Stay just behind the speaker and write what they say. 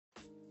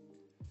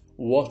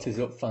What is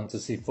up,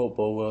 fantasy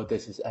football world?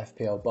 This is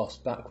FPL Boss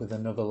back with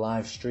another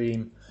live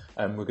stream.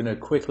 We're going to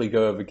quickly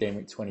go over Game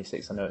Week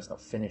 26. I know it's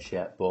not finished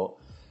yet, but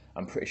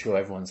I'm pretty sure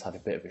everyone's had a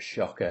bit of a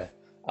shocker.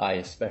 I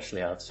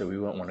especially have, so we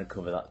won't want to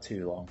cover that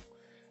too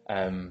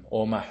long.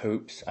 All my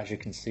hopes, as you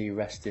can see,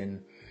 rest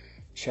in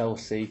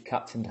Chelsea,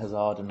 captained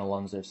Hazard and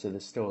Alonso, so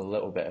there's still a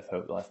little bit of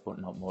hope left, but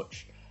not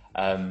much.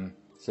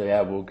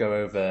 We'll go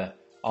over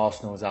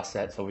Arsenal's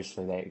assets.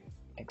 Obviously, they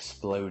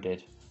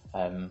exploded.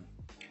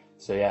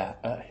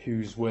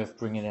 Who's worth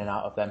bringing in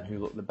out of them? Who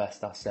looked the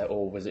best asset,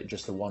 or was it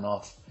just a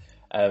one-off?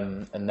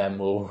 And then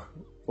we'll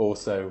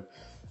also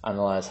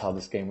analyse how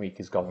this game week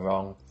has gone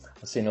wrong.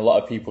 I've seen a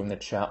lot of people in the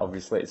chat.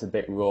 Obviously, it's a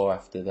bit raw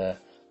after the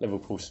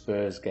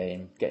Liverpool-Spurs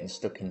game, getting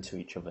stuck into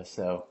each other.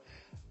 So,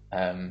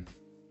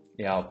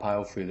 I'll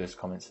pile through those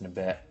comments in a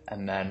bit.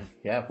 And then,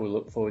 we'll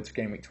look forward to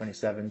game week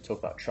 27, talk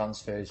about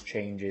transfers,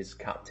 changes,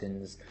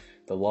 captains,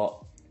 the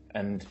lot.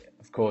 And,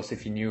 of course,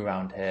 if you're new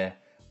around here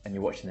and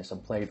you're watching this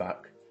on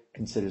playback,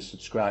 consider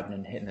subscribing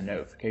and hitting the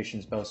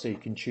notifications bell so you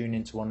can tune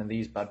into one of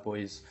these bad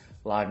boys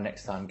live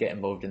next time, get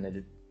involved in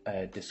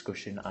the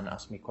discussion and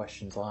ask me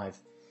questions live.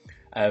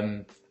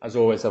 As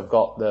always, I've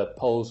got the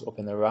polls up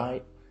in the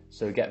right,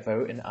 so get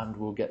voting and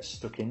we'll get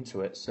stuck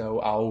into it.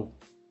 So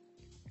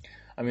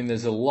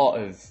there's a lot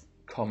of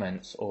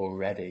comments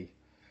already,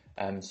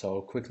 so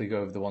I'll quickly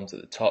go over the ones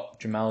at the top.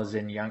 Jamal is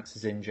in, Yanks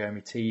is in,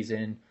 Jeremy T's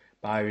in,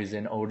 Byer's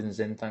in, Olden's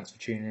in. Thanks for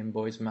tuning in,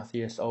 boys.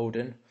 Matthias,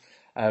 Olden.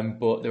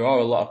 But there are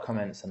a lot of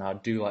comments and I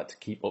do like to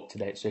keep up to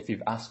date. So if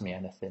you've asked me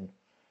anything,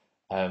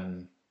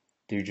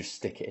 do just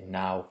stick it in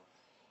now.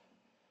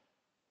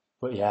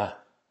 But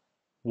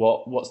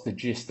what's the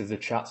gist of the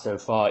chat so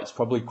far? It's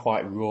probably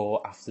quite raw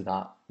after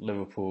that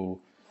Liverpool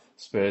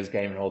Spurs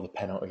game and all the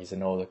penalties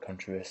and all the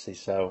controversy.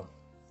 So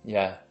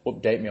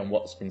update me on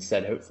what's been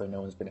said. Hopefully no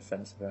one's been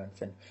offensive or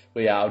anything.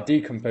 But I'll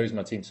decompose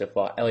my team so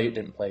far. Elliot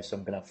didn't play, so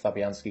I'm going to have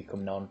Fabianski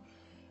coming on.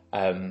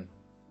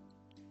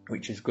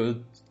 Which is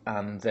good,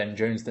 and then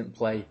Jones didn't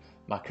play.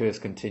 My curse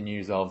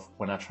continues of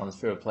when I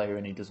transfer a player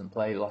and he doesn't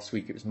play. Last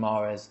week it was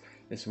Mahrez,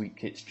 this week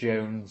it's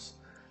Jones.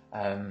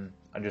 I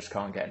just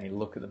can't get any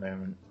luck at the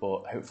moment,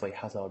 but hopefully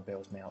Hazard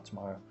bails me out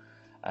tomorrow.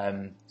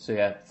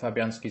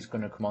 Fabianski's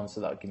going to come on, so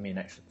that'll give me an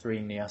extra 3.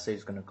 Niasse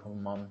is going to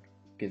come on,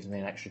 gives me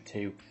an extra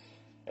 2.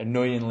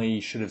 Annoyingly,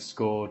 he should have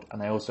scored,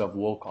 and I also have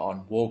Walcott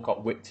on.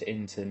 Walcott whipped it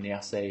into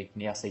Niasse.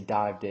 Niasse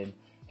dived in,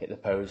 hit the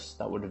post.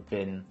 That would have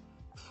been,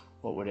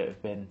 what would it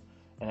have been?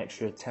 An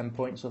extra 10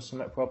 points or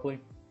something probably.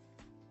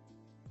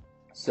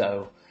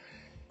 So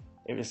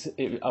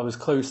I was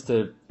close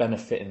to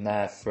benefiting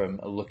there from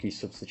a lucky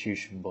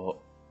substitution, but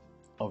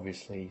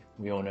obviously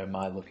we all know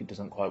my luck, it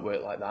doesn't quite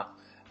work like that.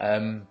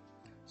 I'm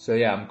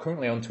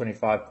currently on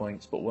 25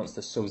 points, but once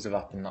the subs have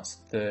happened, that's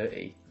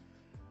 30.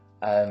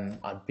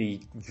 I'd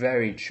be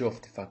very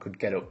chuffed if I could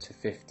get up to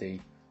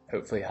 50.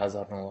 Hopefully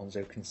Hazard and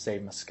Alonso can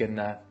save my skin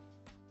there.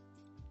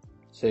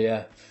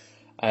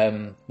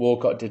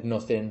 Walcott did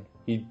nothing.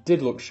 He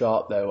did look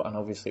sharp though, and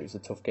obviously it was a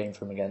tough game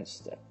for him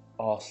against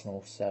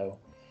Arsenal. So,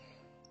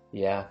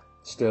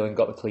 Sterling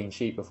got the clean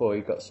sheet before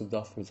he got subbed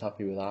off. Was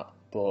happy with that.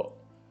 But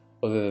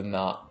other than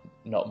that,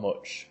 not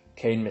much.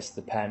 Kane missed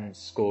the pen,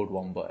 scored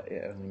 1, but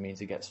it only means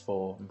he gets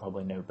 4 and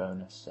probably no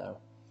bonus. So,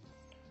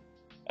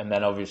 and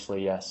then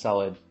obviously,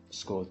 Salah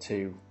scored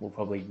 2. We'll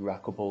probably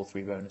rack up all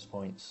 3 bonus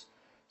points.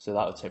 So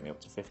that would take me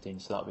up to 15.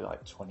 So that'll be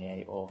like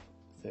 28 or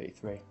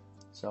 33.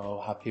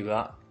 So happy with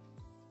that.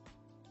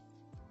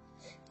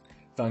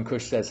 Van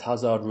Kush says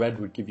Hazard red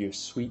would give you a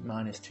sweet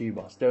 -2,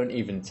 boss. Don't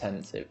even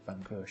tempt it,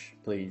 Van Kush,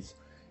 please,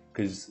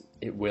 because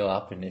it will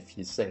happen if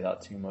you say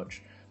that too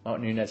much. Mark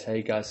Nunes,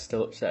 hey guys,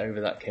 still upset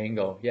over that Kane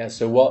goal.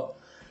 So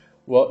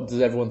what does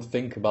everyone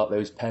think about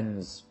those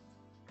pens?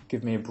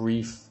 Give me a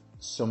brief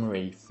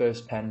summary.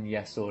 First pen,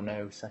 yes or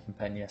no. Second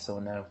pen, yes or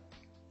no.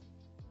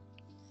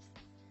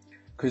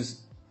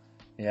 Because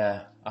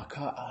I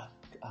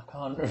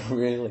can't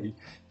really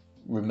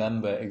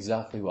remember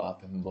exactly what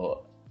happened,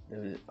 but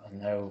I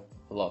know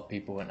a lot of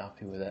people weren't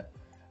happy with it.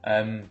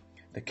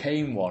 The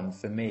Kane one,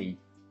 for me,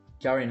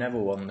 Gary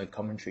Neville on the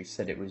commentary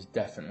said it was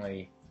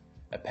definitely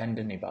a pen,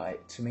 didn't he?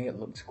 But to me, it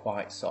looked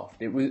quite soft.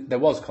 There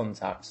was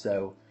contact,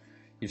 so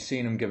you've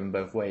seen him give him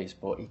both ways,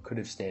 but he could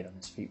have stayed on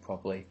his feet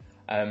properly.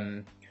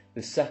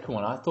 The second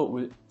one, I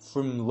thought,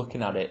 from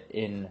looking at it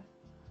in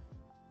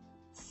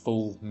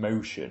full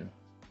motion,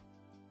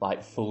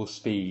 like full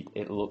speed,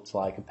 it looked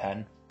like a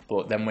pen.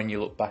 But then when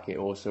you look back, it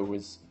also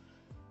was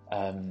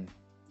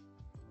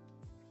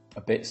a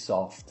bit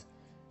soft.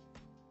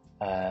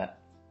 I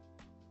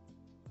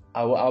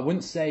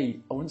wouldn't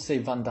say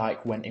Van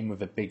Dijk went in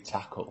with a big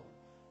tackle.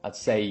 I'd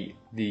say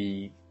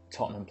the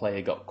Tottenham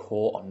player got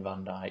caught on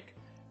Van Dijk.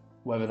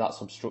 Whether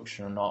that's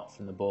obstruction or not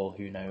from the ball,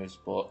 who knows?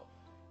 But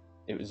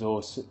it was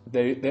also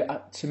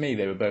to me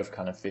they were both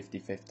kind of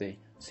 50-50.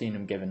 Seen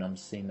them given them,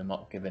 seen them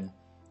not given.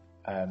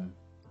 And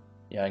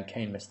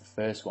Kane missed the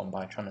first one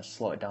by trying to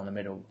slot it down the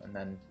middle and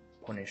then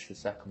punish the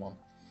second one.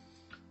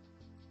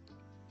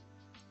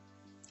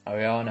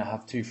 Ariana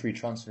have 2 free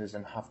transfers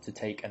and have to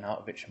take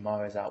Arnautovic and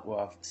Mahrez out. We'll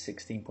have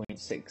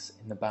 16.6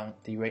 in the bank.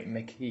 Do you rate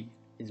Mickey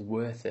is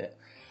worth it?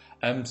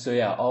 So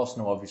yeah,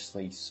 Arsenal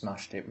obviously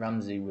smashed it.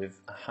 Ramsey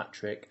with a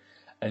hat-trick.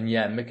 And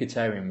yeah,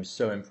 Mkhitaryan was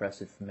so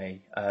impressive for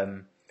me.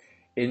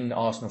 In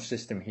Arsenal's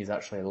system, he's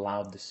actually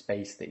allowed the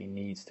space that he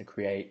needs to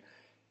create.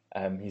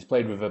 He's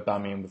played with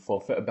Aubameyang before.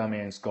 For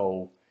Aubameyang's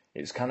goal,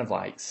 it's kind of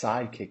like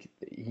sidekick.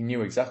 He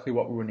knew exactly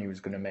what run he was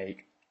going to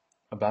make.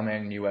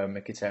 Aubameyang knew where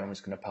Mkhitaryan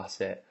was going to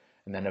pass it,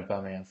 and then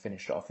Aubameyang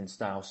finished it off in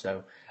style.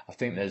 So I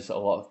think there's a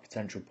lot of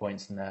potential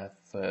points in there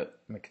for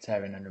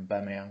Mkhitaryan and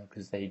Aubameyang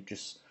because they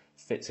just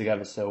fit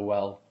together so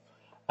well.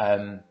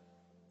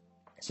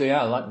 So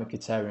yeah, I like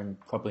Mkhitaryan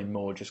probably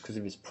more just because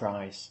of his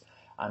price,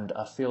 and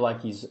I feel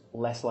like he's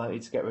less likely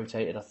to get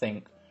rotated. I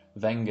think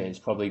Wenger is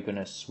probably going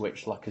to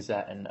switch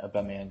Lacazette and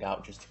Aubameyang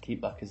out just to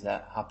keep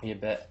Lacazette happy a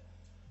bit,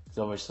 because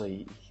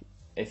obviously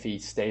if he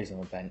stays on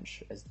the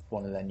bench as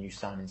one of their new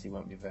signings, he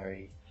won't be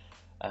very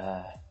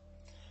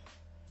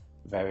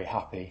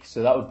happy.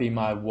 So that would be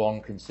my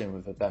one concern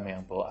with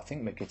Aubameyang, but I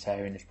think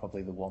Mkhitaryan is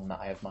probably the one that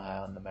I have my eye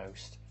on the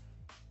most.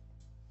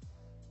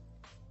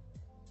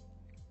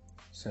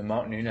 So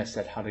Mark Nunes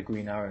said, had a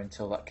green arrow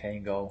until that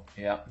Kane goal.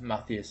 Yeah,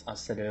 Matthias,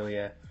 as said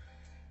earlier,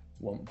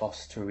 want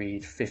Boss to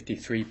read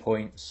 53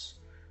 points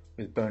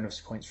with bonus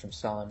points from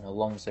Salah and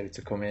Alonso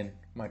to come in.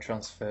 My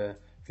transfer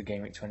for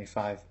Game Week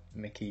 25,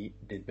 Mickey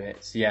did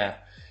bits. Yeah,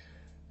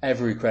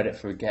 every credit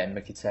for getting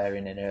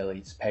Mkhitaryan in early.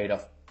 It's paid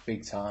off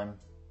big time.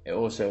 It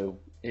also,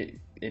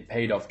 it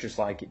paid off just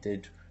like it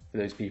did for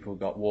those people who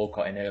got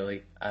Walcott in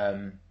early.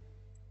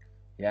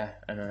 Yeah,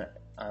 and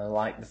I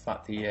like the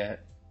fact that you're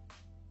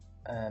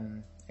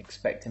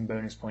expecting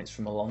bonus points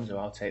from Alonso.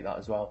 I'll take that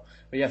as well.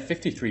 But yeah,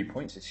 53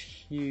 points is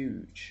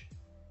huge.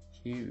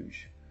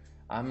 Huge.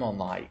 I'm on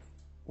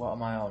what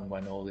am I on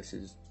when all this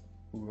is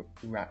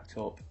racked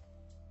up?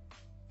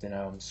 Don't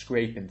know, I'm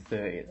scraping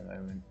 30 at the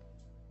moment.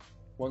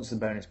 Once the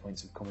bonus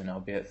points have come in, I'll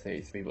be at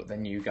 33, but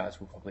then you guys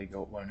will probably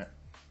go up, won't it?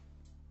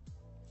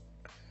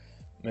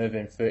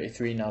 Mervyn,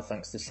 33 now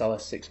thanks to Salah,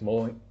 6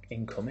 more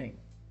incoming.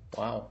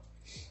 Wow.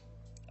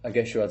 I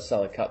guess you had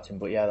Salah captain,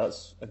 but yeah,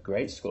 that's a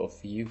great score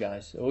for you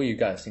guys. All you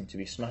guys seem to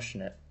be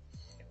smashing it.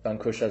 Van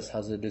Kush has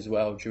Hazard as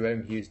well.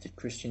 Jerome Hughes did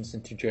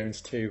Christensen to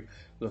Jones too.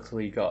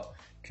 Luckily got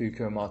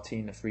Cuco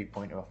Martin, a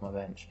 3-pointer off my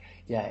bench.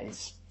 Yeah,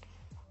 it's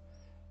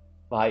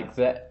like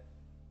that.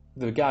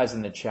 The guys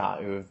in the chat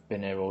who have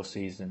been here all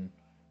season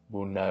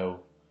will know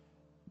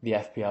the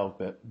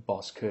FPL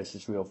boss curse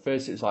is real.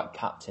 First it was like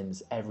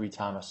captains. Every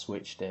time I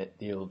switched it,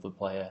 the other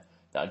player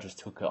that I just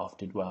took it off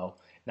did well.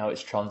 Now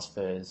it's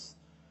transfers.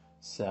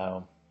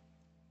 So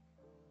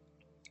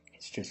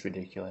it's just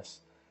ridiculous.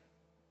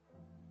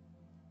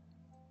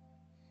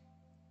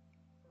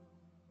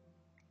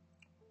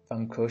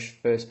 Van Kush,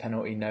 first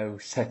penalty no,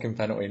 second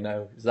penalty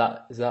no. Is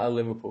that a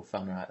Liverpool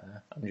fan right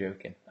there? I'm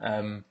joking.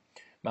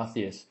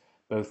 Matthias,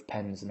 both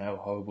pens no,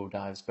 horrible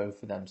dives,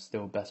 both of them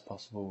still best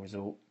possible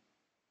result.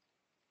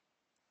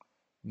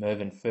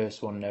 Mervyn,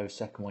 first one no,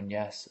 second one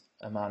yes.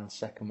 A man,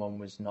 second one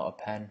was not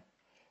a pen.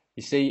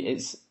 You see,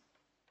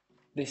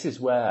 this is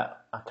where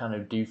I kind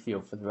of do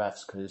feel for the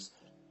refs, because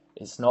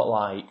it's not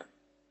like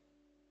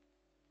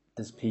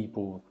there's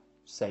people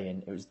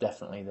saying it was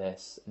definitely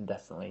this and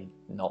definitely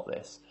not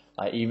this.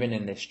 Like, even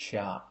in this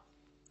chat,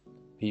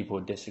 people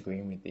are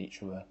disagreeing with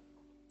each other.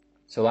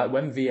 So like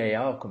when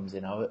VAR comes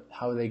in, how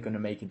are they going to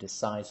make a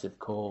decisive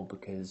call?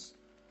 Because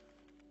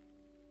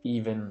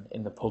even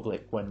in the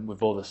public, when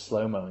with all the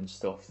slow-mo and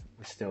stuff,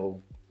 we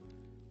still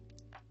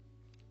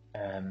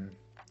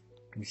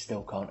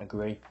can't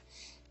agree.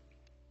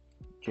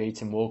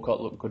 Jayton,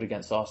 Walcott looked good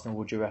against Arsenal.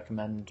 Would you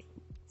recommend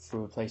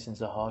for replacing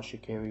Zaha,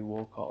 Shaqiri,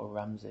 Walcott or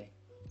Ramsey?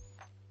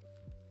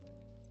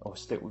 Or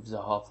stick with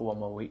Zaha for one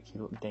more week? He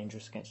looked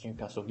dangerous against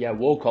Newcastle. Yeah,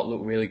 Walcott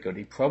looked really good.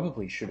 He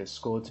probably should have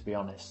scored, to be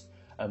honest.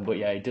 But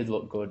yeah, he did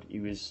look good. He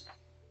was,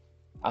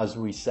 as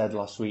we said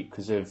last week,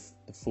 because of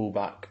the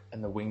fullback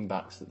and the wing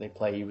backs that they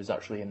play, he was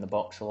actually in the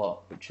box a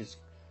lot, which is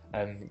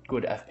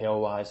good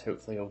FPL-wise.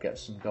 Hopefully he'll get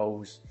some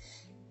goals.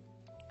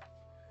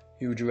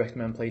 Who would you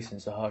recommend placing?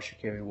 Zaha,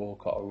 Shaqiri,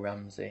 Walcott or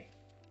Ramsey?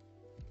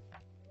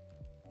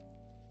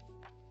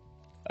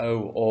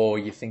 Oh, or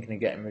you're thinking of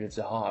getting rid of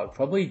Zaha? I would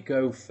probably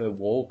go for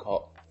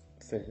Walcott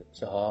for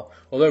Zaha.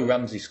 Although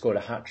Ramsey scored a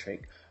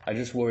hat-trick, I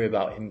just worry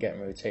about him getting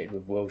rotated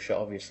with Wilshere.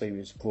 Obviously, he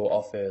was brought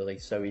off early,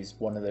 so he's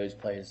one of those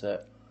players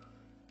that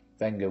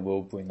Wenger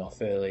will bring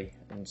off early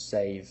and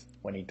save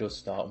when he does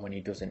start, and when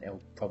he doesn't,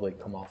 he'll probably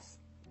come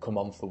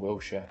on for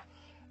Wilshere.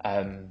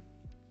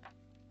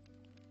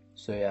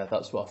 So yeah,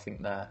 that's what I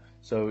think there.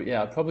 So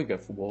yeah, I'd probably go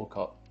for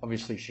Walcott.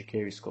 Obviously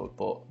Shaqiri scored,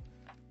 but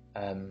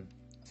I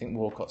think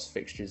Walcott's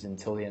fixtures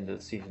until the end of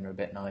the season are a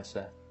bit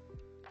nicer.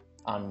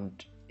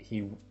 And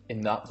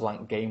in that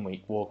blank game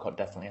week, Walcott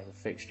definitely has a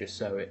fixture,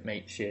 so it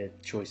makes your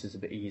choices a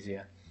bit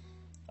easier.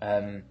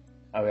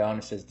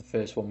 Ariana says the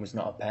first one was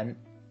not a pen.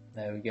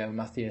 There we go.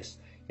 Matthias,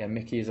 yeah,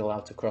 Mickey is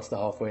allowed to cross the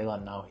halfway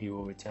line now. He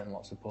will return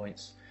lots of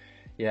points.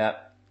 Yeah,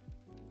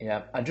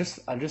 Yeah, I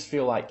just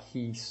feel like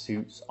he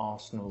suits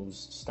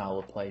Arsenal's style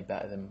of play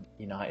better than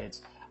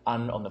United's.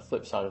 And on the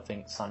flip side, I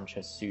think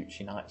Sanchez suits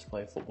United's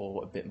play of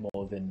football a bit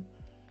more than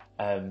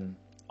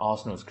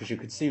Arsenal's, because you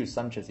could see with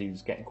Sanchez he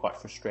was getting quite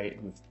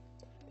frustrated with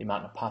the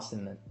amount of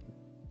passing that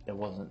there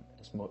wasn't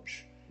as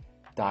much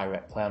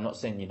direct play. I'm not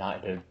saying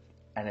United are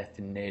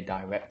anything near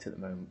direct at the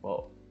moment,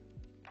 but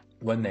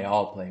when they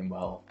are playing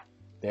well,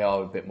 they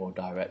are a bit more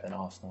direct than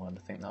Arsenal, and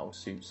I think that will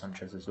suit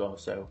Sanchez as well.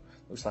 So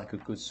looks like a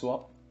good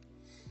swap.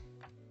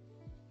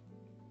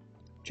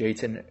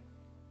 Jayton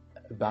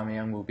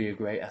Aubameyang will be a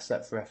great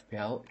asset for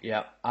FPL.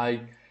 Yeah,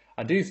 I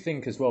do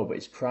think as well, but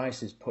his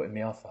price is putting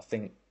me off. I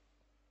think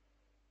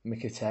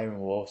Mkhitaryan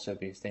will also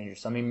be as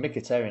dangerous. I mean,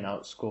 Mkhitaryan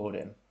outscored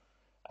him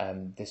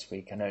this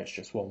week. I know it's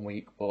just 1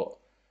 week, but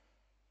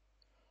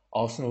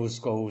Arsenal's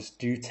goals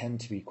do tend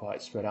to be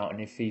quite spread out,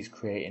 and if he's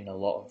creating a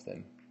lot of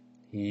them,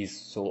 he's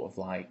sort of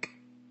like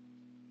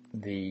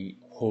the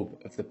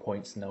hub of the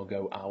points, and they'll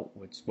go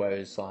outwards.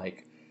 Whereas,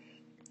 like,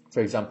 for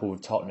example,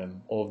 with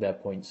Tottenham, all of their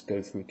points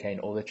go through Kane,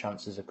 all the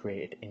chances are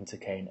created into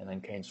Kane, and then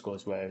Kane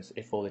scores. Whereas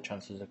if all the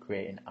chances are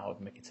created out of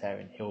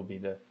Mkhitaryan, he'll be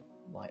the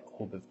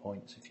hub of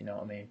points, if you know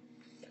what I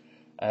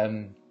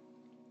mean.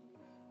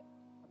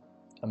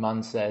 A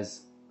man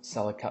says,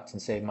 Salah captain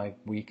saved my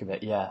week a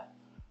bit. Yeah,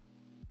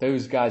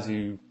 those guys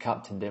who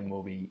captained him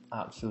will be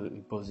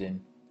absolutely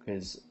buzzing,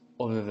 because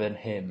other than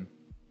him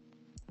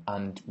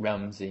and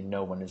Ramsey,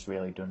 no one has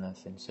really done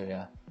anything. So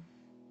yeah,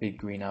 big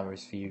green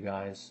arrows for you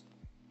guys.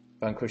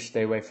 Vanquish,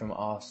 stay away from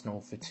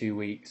Arsenal for 2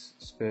 weeks.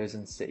 Spurs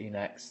and City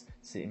next.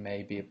 City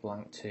may be a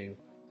blank too.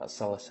 That's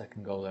Salah's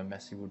second goal, though.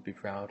 Messi would be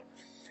proud.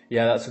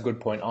 Yeah, that's a good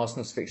point.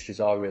 Arsenal's fixtures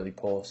are really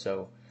poor,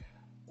 so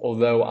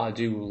although I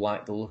do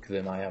like the look of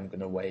them, I am going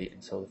to wait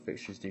until the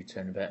fixtures do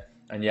turn a bit.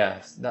 And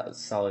yeah, that's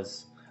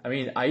Salah's. I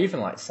mean, I even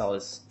like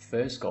Salah's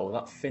first goal.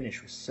 That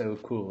finish was so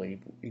cool. He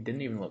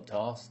didn't even look to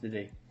arse, did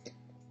he?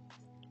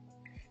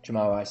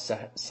 Jamal Rice,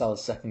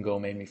 Salah's second goal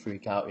made me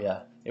freak out.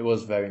 Yeah, it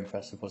was very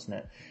impressive, wasn't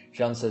it?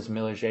 Jan says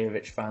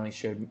Milivojevic finally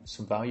showed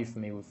some value for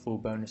me with full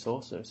bonus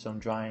also, so I'm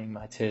drying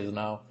my tears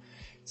now,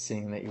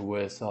 seeing that you're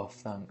worse off.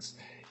 Thanks.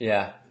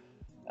 Yeah,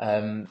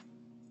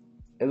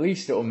 at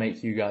least it'll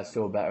make you guys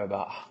feel better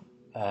about.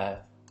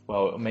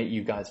 It'll make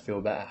you guys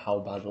feel better how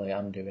badly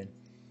I'm doing.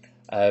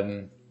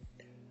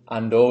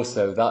 And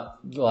also that,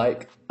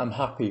 like, I'm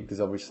happy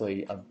because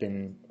obviously I've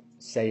been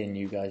saying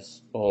you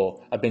guys,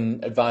 or I've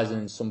been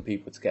advising some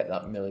people to get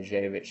that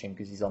Milivojevic in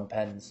because he's on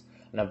pens,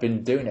 and I've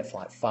been doing it for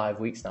like 5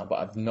 weeks now, but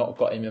I've not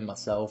got him in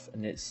myself,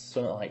 and it's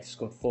something like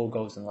scored 4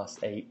 goals in the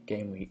last 8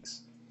 game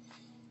weeks.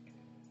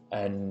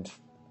 And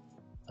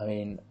I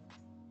mean,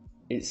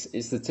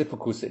 it's the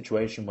typical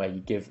situation where you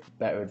give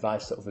better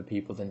advice to other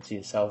people than to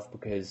yourself,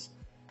 because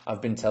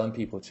I've been telling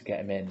people to get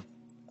him in,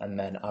 and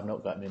then I've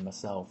not got him in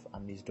myself,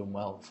 and he's done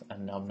well,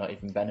 and I'm not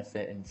even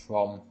benefiting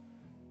from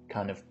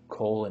kind of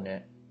calling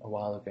it a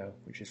while ago,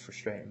 which is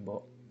frustrating,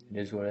 but it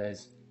is what it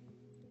is.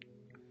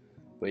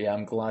 But yeah,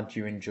 I'm glad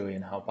you're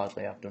enjoying how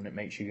badly I've done. It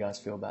makes you guys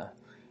feel better.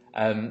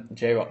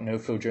 J-Rock, no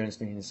Phil Jones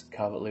means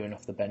Calvert-Lewin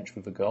off the bench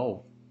with a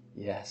goal.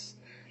 Yes.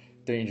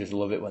 Don't you just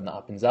love it when that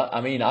happens?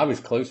 I mean, I was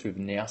close with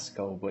Nias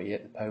goal, but he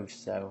hit the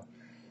post, so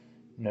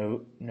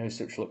no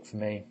such luck for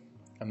me.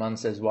 A man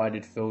says, why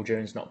did Phil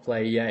Jones not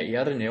play? Yeah, he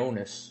had an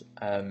illness.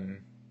 I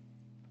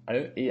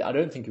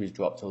don't think he was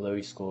dropped, although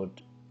he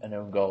scored an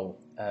own goal.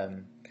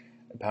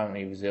 Apparently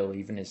he was ill.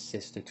 Even his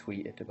sister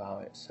tweeted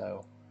about it,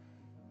 so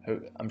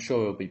I'm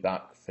sure he'll be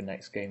back for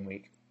next game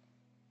week.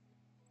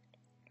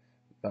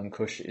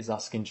 Vankush is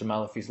asking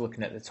Jamal if he's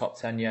looking at the top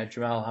 10. Yeah,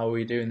 Jamal, how are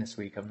we doing this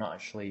week? I've not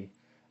actually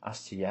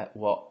asked you yet.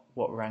 What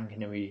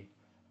ranking are we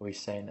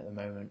saying at the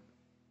moment?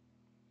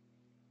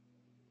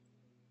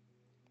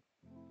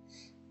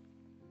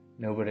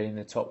 Nobody in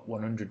the top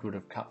 100 would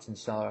have captained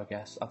Salah, I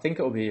guess. I think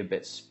it'll be a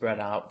bit spread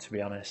out, to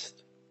be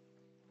honest.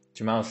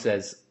 Jamal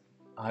says,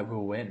 I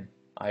will win.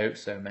 I hope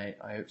so, mate.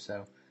 I hope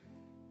so.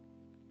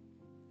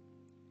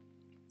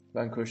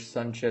 Vanquish,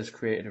 Sanchez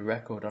created a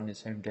record on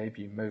his home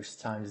debut, most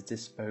times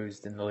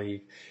disposed in the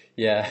league.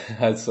 Yeah,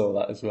 I saw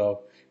that as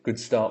well. Good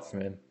start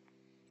from him.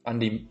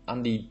 And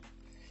he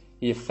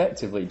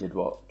effectively did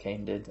what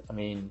Kane did. I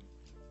mean,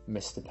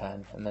 missed a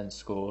pen and then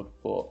scored,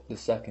 but the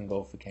second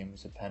goal for Kane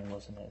was a pen,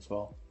 wasn't it, as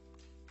well?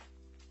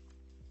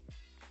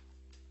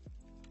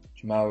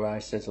 Jamal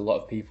Rice says a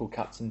lot of people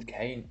captained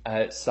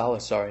Salah,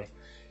 sorry.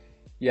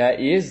 Yeah,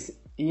 he is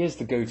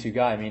the go-to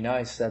guy. I mean,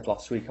 I said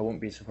last week I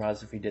wouldn't be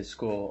surprised if he did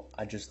score.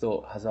 I just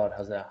thought Hazard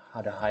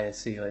had a higher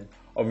ceiling.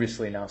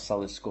 Obviously now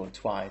Salah's scored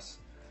twice,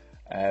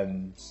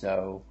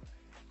 so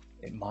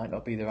it might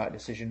not be the right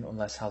decision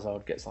unless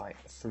Hazard gets like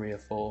 3 or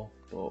 4,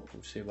 but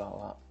we'll see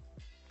about that.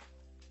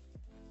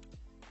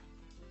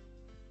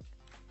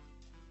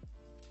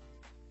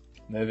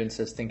 Mervyn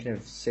says, thinking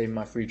of saving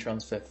my free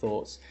transfer,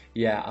 thoughts?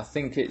 Yeah, I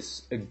think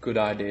it's a good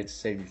idea to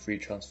save your free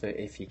transfer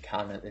if you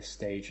can at this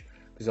stage,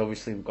 because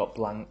obviously we've got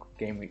blank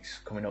game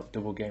weeks coming up,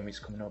 double game weeks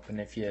coming up, and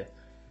if you're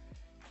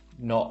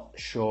not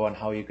sure on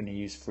how you're going to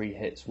use free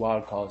hits,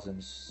 wildcards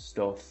and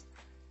stuff,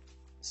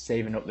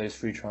 saving up those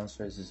free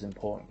transfers is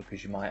important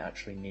because you might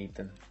actually need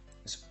them.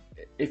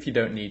 If you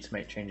don't need to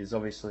make changes,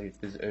 obviously if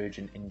there's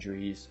urgent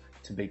injuries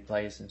to big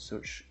players and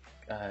such,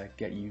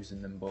 get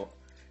using them, but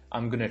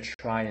I'm going to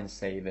try and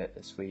save it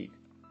this week.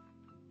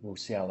 We'll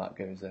see how that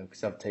goes though,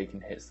 because I've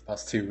taken hits the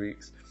past 2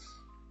 weeks.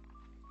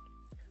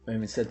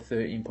 Moment said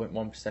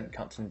 13.1%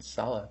 captain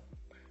Salah.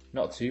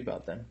 Not too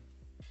bad then.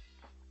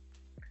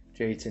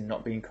 Jayton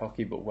not being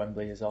cocky, but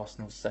Wembley is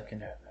Arsenal's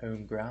second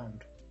home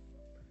ground.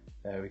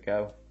 There we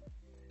go.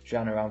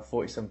 Jean around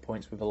 47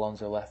 points with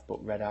Alonso left,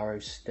 but red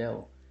arrows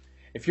still.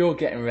 If you're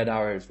getting red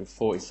arrows with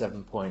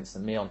 47 points,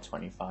 then me on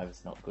 25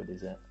 is not good,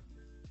 is it?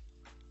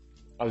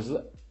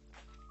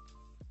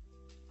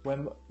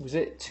 When was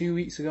it 2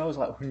 weeks ago? I was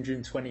like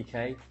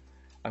 120k.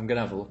 I'm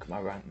gonna have a look at my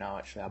rank now.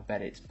 Actually, I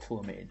bet it's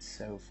plummeted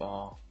so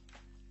far.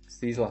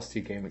 These last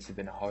 2 game weeks have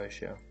been a horror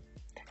show.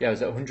 Yeah, I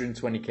was at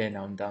 120k,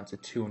 now I'm down to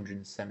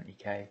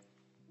 270k.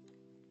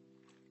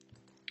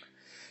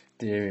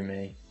 Deary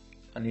me.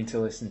 I need to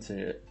listen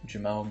to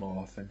Jamal more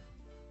often.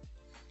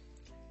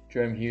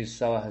 Jerome Hughes,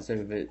 Salah has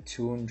over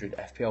 200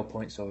 FPL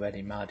points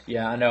already, mad.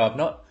 Yeah, I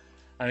know,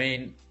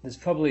 there's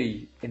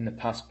probably in the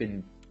past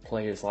been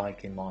players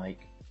like him,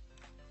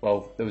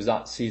 there was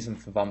that season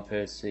for Van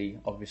Persie,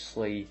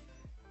 obviously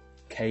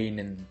Kane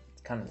in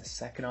kind of the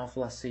second half of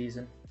last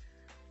season.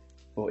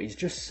 But he's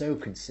just so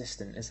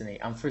consistent, isn't he?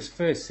 And for his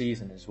first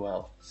season as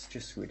well, it's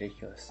just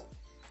ridiculous.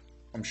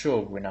 I'm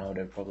sure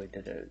Ronaldo probably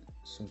did it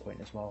at some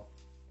point as well.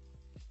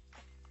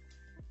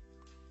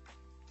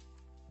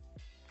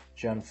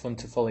 Jan, fun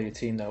to follow your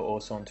team though,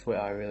 also on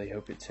Twitter. I really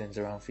hope it turns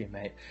around for you,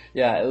 mate.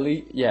 Yeah, at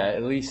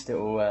least it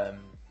will.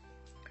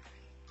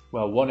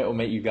 One, it will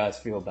make you guys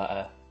feel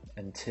better,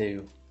 and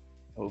 2,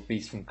 it will be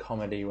some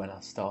comedy when I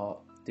start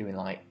doing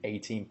like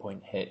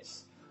 18-point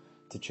hits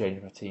to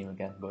change my team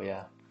again. But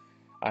yeah,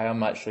 I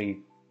am actually.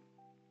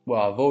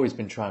 I've always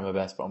been trying my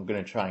best, but I'm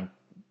going to try and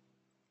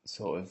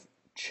sort of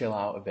chill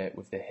out a bit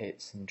with the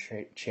hits and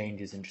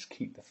changes and just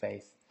keep the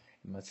faith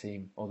in my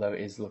team. Although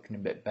it is looking a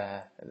bit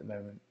bare at the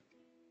moment.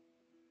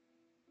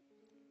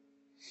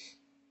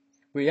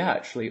 But yeah,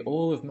 actually,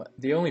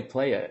 the only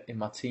player in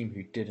my team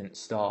who didn't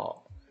start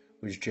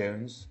was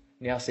Jones.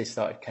 Niasse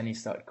started, Kenny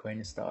started,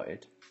 Quainer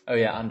started. Oh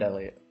yeah, and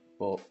Elliott.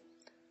 But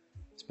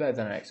it's better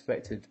than I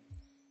expected.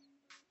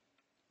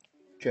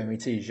 Jeremy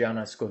T.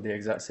 Gianna scored the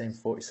exact same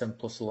 47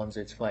 plus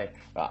Alonso to play.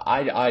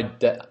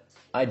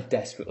 I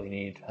desperately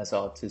need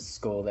Hazard to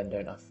score then,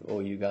 don't I? For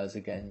all you guys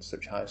are getting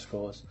such high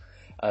scores.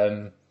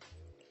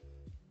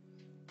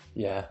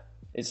 Yeah.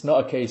 It's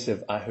not a case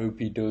of I hope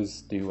he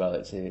does do well,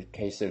 it's a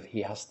case of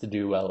he has to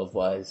do well,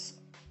 otherwise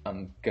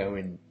I'm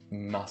going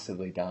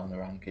massively down the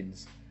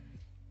rankings.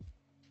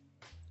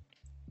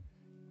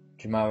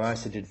 Jamal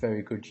Rice did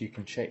very good, you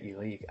can check your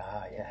league.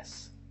 Ah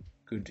yes.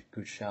 Good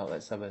shout.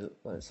 Let's have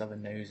a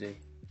nosy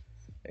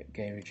at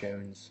Game of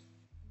Jones.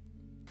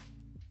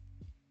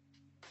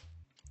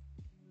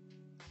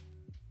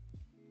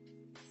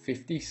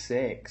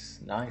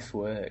 $56. Nice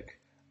work.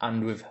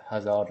 And with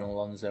Hazard and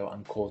Alonso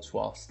and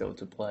Courtois still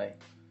to play.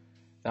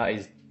 That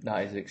is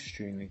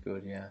extremely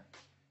good, yeah.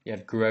 You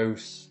had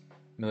Gross,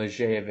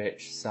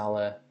 Milivojevic,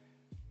 Salah.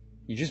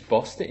 You just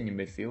bossed it in your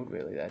midfield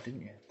really there,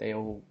 didn't you? They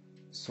all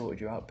sorted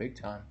you out big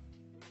time.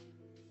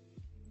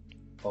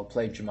 Well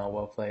played, Jamal,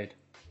 well played.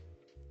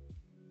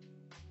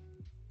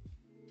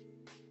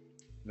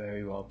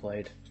 Very well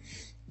played.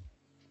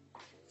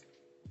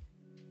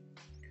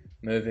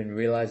 Mervyn,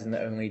 realising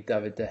that only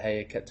David De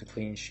Gea kept a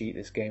clean sheet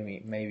this game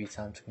week, maybe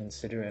time to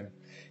consider him.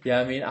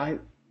 Yeah,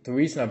 the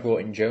reason I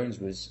brought in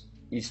Jones was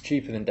he's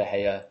cheaper than De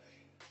Gea.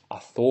 I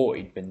thought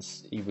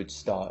he would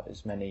start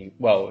as many.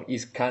 Well,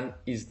 he's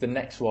the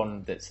next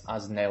one that's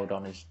as nailed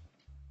on as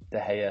De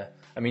Gea.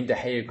 De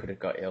Gea could have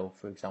got ill,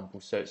 for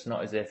example, so it's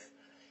not as if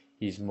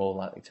he's more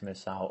likely to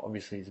miss out.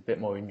 Obviously, he's a bit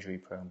more injury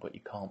prone, but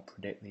you can't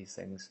predict these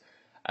things.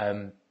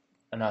 And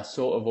I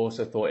sort of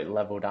also thought it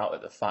levelled out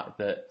at the fact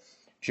that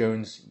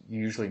Jones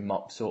usually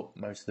mops up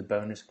most of the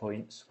bonus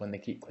points when they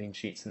keep clean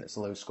sheets and it's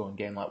a low scoring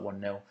game like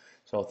 1-0.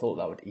 So I thought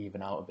that would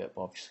even out a bit,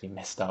 but obviously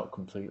missed out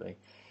completely,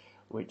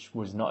 which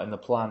was not in the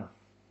plan.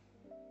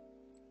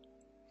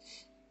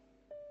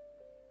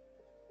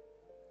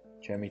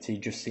 Jeremy T,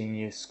 just seeing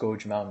you score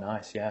Jamal,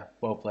 nice, yeah,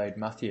 well played.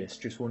 Matthias,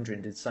 just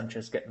wondering, did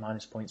Sanchez get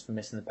minus points for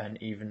missing the pen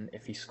even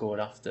if he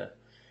scored after?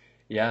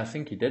 Yeah, I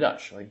think he did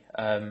actually.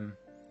 I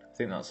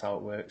think that's how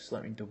it works.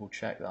 Let me double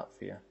check that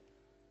for you.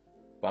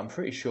 But I'm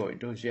pretty sure it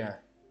does, yeah.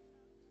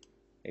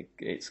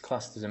 It's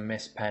classed as a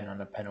missed pen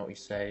on a penalty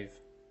save.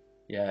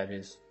 Yeah, it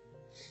is.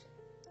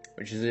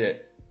 Which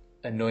is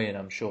annoying,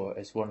 I'm sure,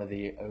 as one of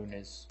the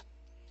owners.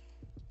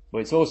 But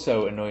it's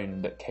also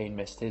annoying that Kane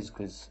missed his,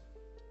 because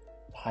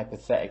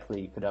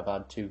hypothetically he could have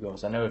had 2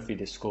 goals. I know if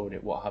he'd have scored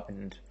it, what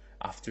happened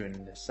after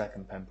in the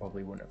second pen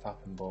probably wouldn't have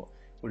happened, but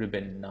it would have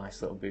been a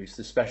nice little boost,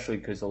 especially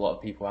because a lot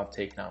of people have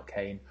taken out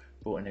Kane,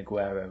 brought in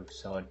Aguero,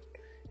 so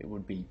it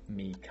would be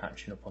me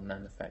catching up on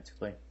them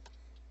effectively.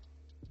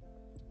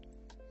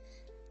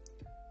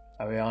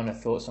 Ariana,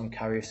 thoughts on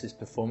Karius'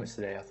 performance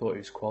today? I thought he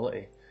was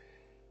quality.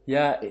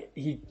 Yeah,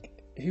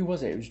 who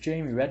was it? It was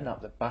Jamie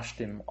Redknapp that bashed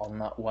him on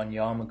that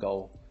Wanyama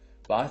goal.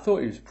 But I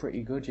thought he was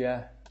pretty good,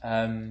 yeah.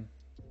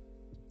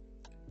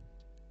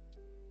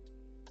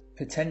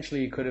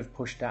 Potentially he could have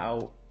pushed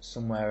out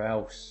somewhere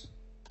else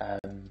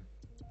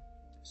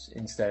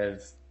instead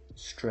of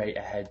straight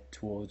ahead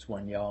towards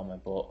Wanyama,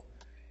 but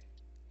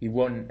he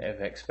wouldn't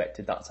have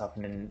expected that to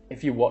happen. And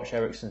if you watch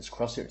Eriksen's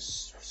cross, it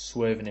was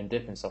swerving and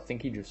dipping, so I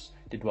think he just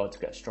did well to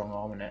get a strong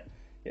arm in it.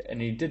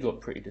 And he did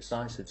look pretty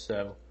decisive,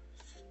 so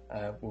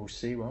we'll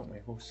see, won't we?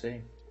 We'll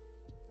see.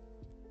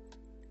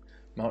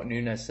 Mark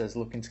Nunes says,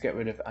 looking to get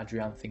rid of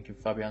Adrian, thinking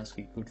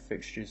Fabianski good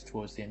fixtures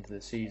towards the end of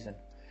the season.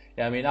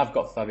 Yeah, I mean, I've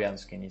got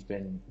Fabianski and he's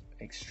been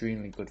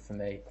extremely good for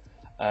me.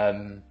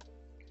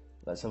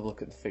 Let's have a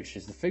look at the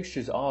fixtures. The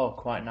fixtures are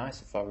quite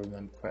nice if I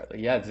remember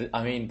correctly. Yeah,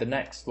 I mean, the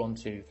next 1,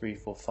 2, 3,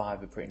 4,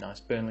 5 are pretty nice.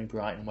 Burnley,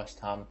 Brighton,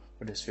 West Ham,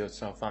 Huddersfield,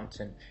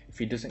 Southampton. If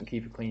he doesn't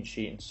keep a clean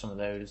sheet in some of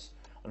those,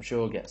 I'm sure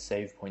he'll get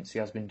save points. He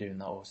has been doing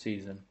that all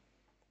season.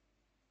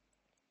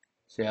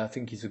 So yeah, I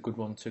think he's a good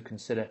one to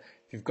consider.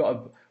 If you've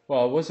got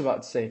I was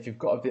about to say, if you've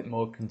got a bit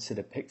more,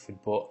 consider Pickford,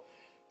 but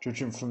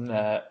judging from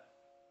their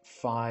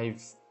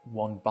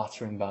 5-1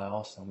 battering by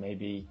Arsenal,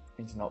 maybe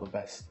he's not the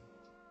best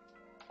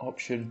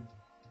option.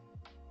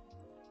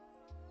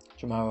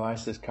 Jamal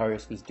Rice says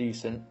Karius was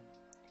decent.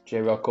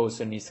 J-Rock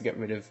also needs to get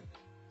rid of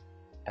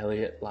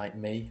Elliot like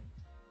me.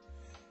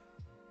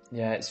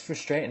 Yeah, it's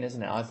frustrating,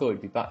 isn't it? I thought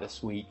he'd be back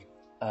this week.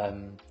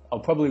 I'll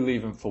probably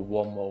leave him for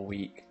one more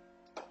week,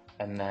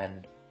 and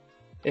then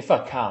if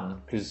I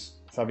can, because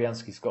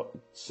Fabianski's got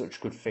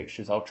such good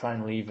fixtures, I'll try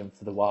and leave him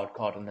for the wild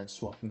card and then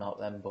swap him out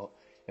then. But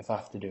if I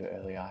have to do it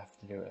early, I have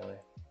to do it early.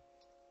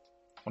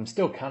 I'm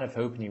still kind of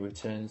hoping he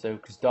returns though,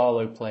 because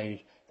Darlow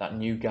played. That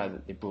new guy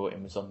that they brought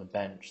in was on the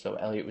bench, so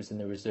Elliot was in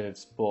the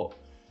reserves, but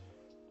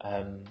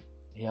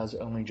he has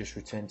only just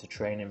returned to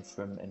training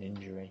from an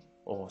injury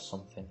or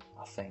something,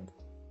 I think.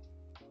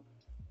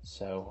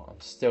 So I'm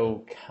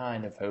still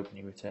kind of hoping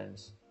he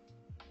returns,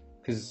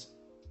 because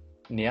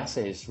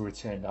Niasse has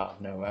returned out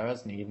of nowhere,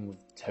 hasn't he? Even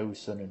with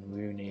Tosun and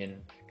Rooney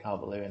and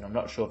Calvert-Lewin. I'm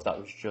not sure if that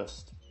was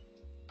just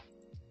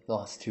the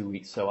last 2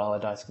 weeks, so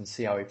Allardyce can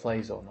see how he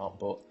plays or not,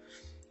 but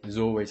there's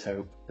always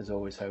hope. There's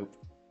always hope.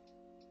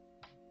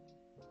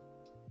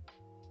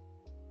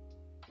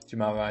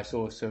 Jamal Rice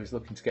also is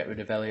looking to get rid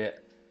of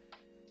Elliot.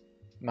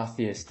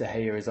 Matthias De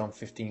Gea is on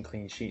 15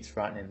 clean sheets,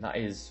 frightening. That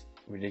is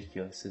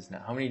ridiculous, isn't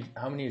it?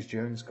 How many has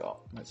Jones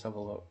got? Let's have a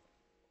look.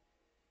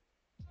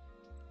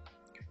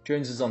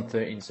 Jones is on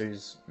 13, so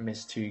he's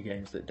missed 2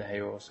 games that De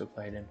Gea also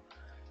played in.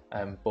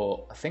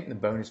 But I think the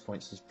bonus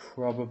points is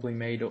probably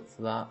made up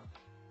for that.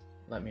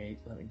 Let me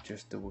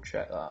just double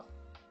check that.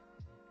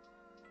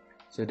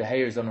 So De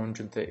Gea is on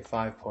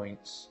 135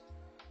 points,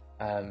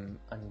 and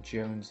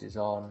Jones is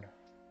on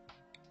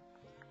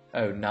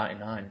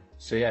 99.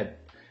 So yeah,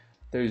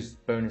 those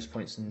bonus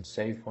points and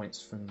save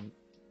points from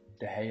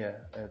De Gea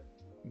are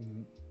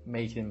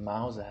making him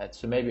miles ahead.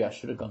 So maybe I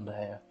should have gone De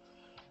Gea.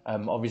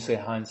 Obviously,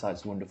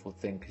 hindsight's a wonderful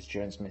thing because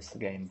Jones missed the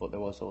game, but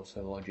there was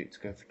also logic to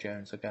go for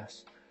Jones, I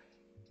guess.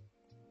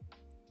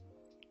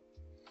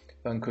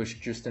 Vankush,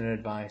 just an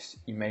advice,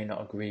 you may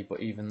not agree,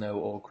 but even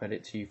though all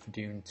credit to you for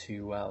doing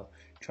too well,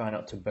 try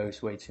not to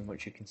boast way too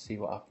much. You can see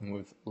what happened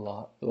with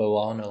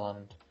Lallana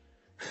Land.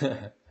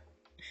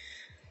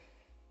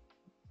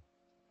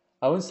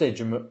 I wouldn't say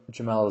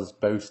Jamal is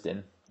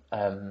boasting,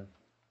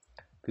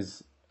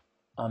 because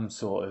I'm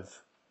sort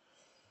of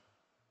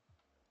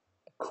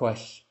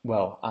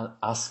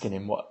asking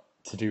him what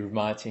to do with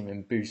my team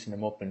and boosting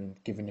him up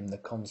and giving him the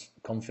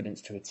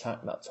confidence to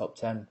attack that top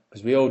 10.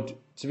 Because we all,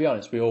 to be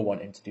honest, we all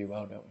want him to do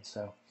well, don't we?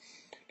 So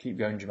keep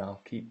going,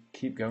 Jamal.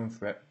 Keep going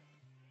for it.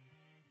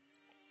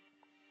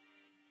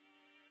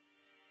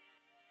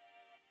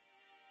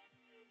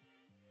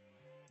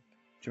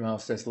 Jamal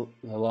says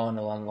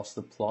Lallana Land lost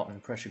the plot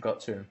and pressure got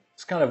to him.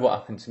 It's kind of what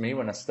happened to me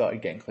when I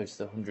started getting close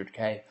to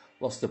 100k.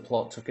 Lost the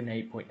plot, took an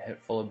 8-point hit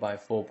followed by a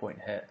 4-point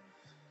hit.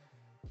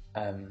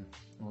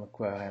 Look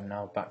where I am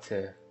now, back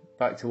to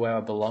where I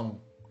belong,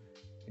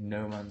 in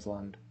no man's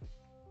land.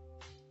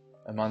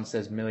 A man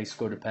says Millie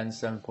scored a pen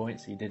 7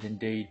 points. He did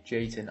indeed.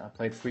 Jayton, I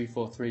played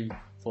 3-4-3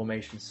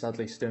 formation.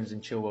 Sadly, Stones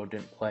and Chilwell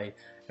didn't play,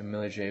 and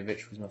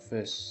Milivojevic was my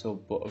first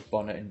sub, but of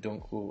Bonnet and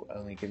Dunk will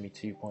only give me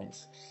 2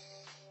 points.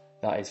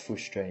 That is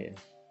frustrating.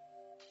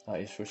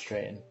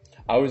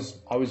 I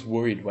was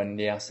worried when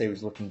Niasse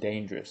was looking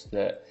dangerous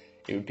that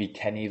it would be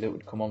Kenny that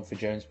would come on for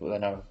Jones, but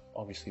then I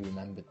obviously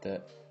remembered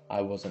that I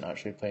wasn't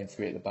actually playing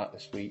 3 at the back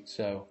this week,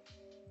 so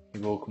he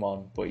will come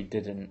on, but he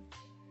didn't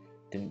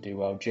do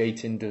well.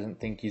 Jayton doesn't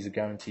think he's a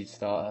guaranteed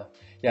starter.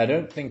 Yeah, I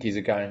don't think he's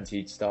a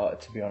guaranteed starter,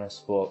 to be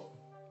honest, but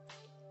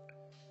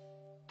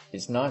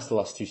it's nice the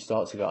last 2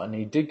 starts he got, and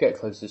he did get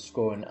close to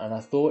scoring, and I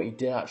thought he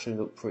did actually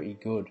look pretty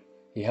good.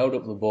 He held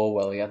up the ball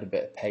well, he had a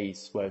bit of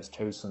pace, whereas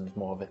Tosun's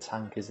more of a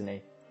tank, isn't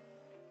he?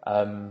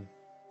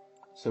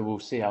 So we'll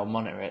see, I'll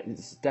monitor it.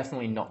 It's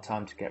definitely not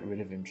time to get rid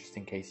of him, just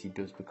in case he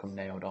does become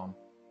nailed on,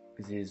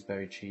 because he is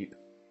very cheap.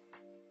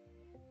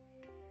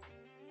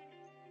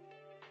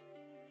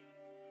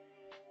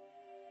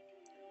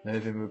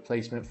 Mervin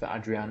replacement for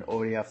Adrian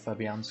or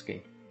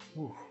Fabianski.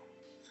 Ooh,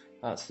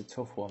 that's a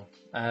tough one.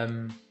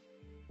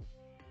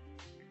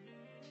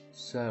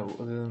 So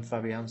other than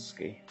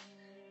Fabianski,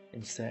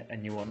 instead,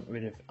 and you want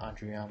rid of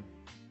Adrian.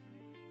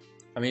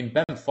 I mean,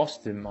 Ben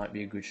Foster might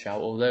be a good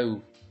shout,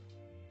 although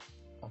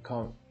I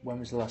can't. When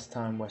was the last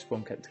time West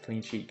Brom kept a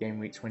clean sheet? Game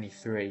week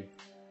 23.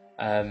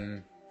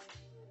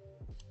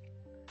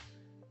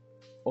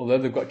 Although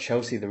they've got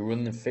Chelsea, the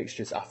run of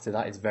fixtures after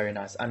that is very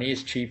nice, and he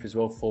is cheap as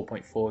well,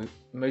 4.4.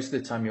 Most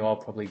of the time, you are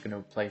probably going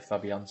to play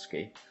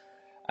Fabianski,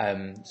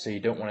 so you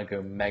don't want to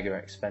go mega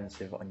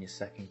expensive on your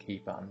second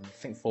keeper. And I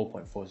think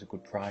 4.4 is a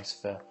good price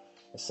for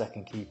a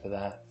second keeper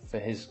there for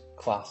his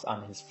class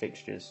and his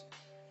fixtures.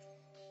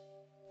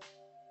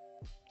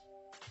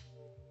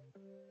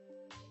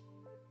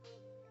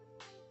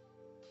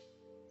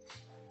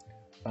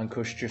 Van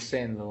Kush just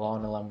saying the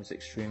Lana Land was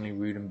extremely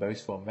rude and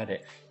boastful on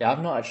Reddit. Yeah,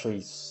 I've not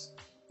actually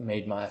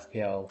made my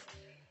FPL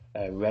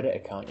Reddit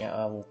account yet.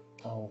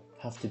 I'll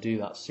have to do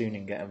that soon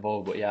and get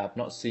involved. But yeah, I've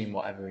not seen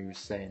whatever he was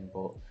saying.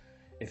 But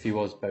if he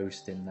was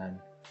boasting,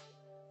 then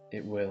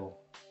it will.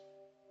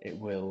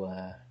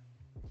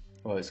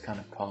 Well, it's kind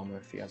of calmer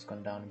if he has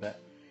gone down a bit.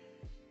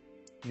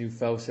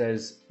 Newfell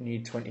says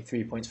need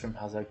 23 points from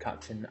Hazard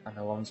captain and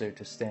Alonso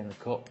to stay in the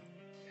cup.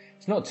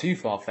 It's not too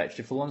far-fetched.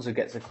 If Alonso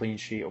gets a clean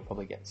sheet, he'll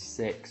probably get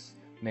 6,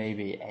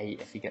 maybe 8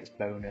 if he gets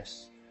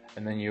bonus,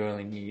 and then you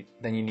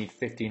need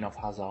 15 off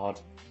Hazard.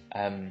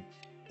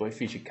 But if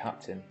he's your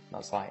captain,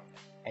 that's like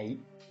 8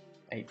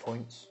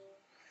 points.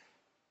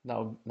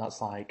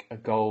 That's like a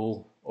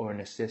goal or an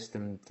assist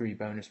and 3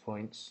 bonus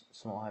points,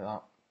 something like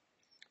that.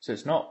 So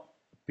it's not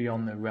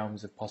beyond the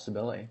realms of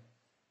possibility.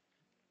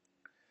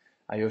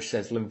 Ayush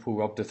says Liverpool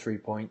robbed the 3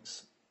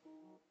 points.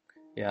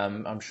 Yeah,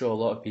 I'm sure a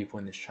lot of people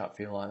in this chat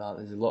feel like that.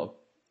 There's a lot of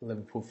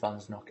Liverpool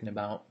fans knocking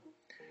about.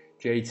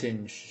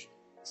 J-Tinge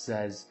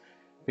says,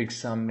 Big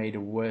Sam made a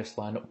worst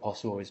lineup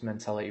possible. His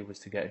mentality was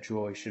to get a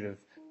draw. He should have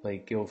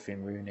played Gylfi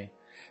and Rooney.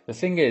 The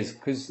thing is,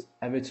 because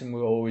Everton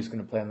were always going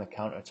to play on the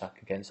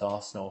counter-attack against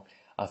Arsenal,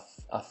 I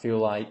feel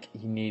like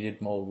he needed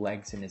more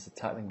legs in his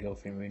attack than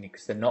Gylfi and Rooney,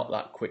 because they're not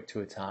that quick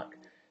to attack.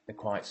 They're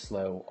quite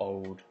slow,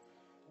 old,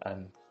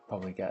 and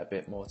probably get a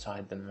bit more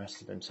tired than the rest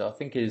of them. So I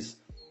think his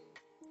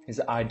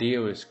idea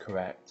was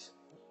correct,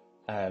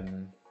 but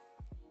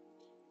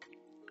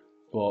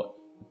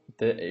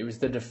it was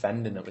the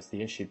defending that was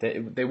the issue.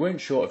 They weren't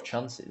short of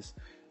chances.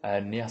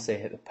 Niasse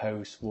hit the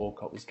post,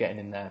 Walcott was getting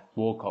in there.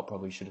 Walcott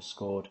probably should have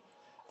scored.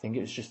 I think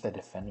it was just their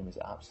defending was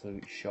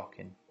absolutely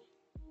shocking.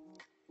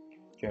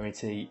 Jeremy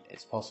T,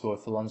 it's possible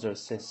if Alonso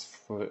assists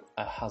for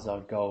a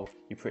Hazard goal,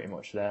 you're pretty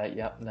much there.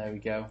 Yep, there we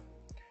go.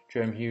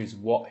 Jerome Hughes,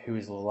 who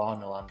is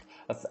Lallana Land?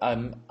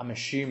 I'm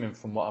assuming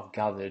from what I've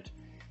gathered,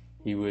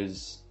 he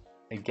was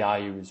a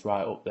guy who was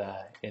right up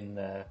there in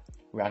the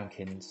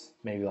rankings,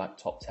 maybe like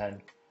top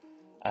 10,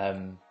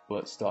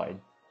 but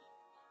started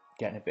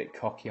getting a bit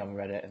cocky on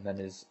Reddit and then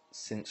has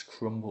since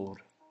crumbled.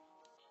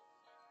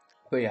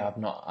 But yeah,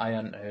 I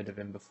hadn't heard of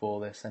him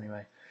before this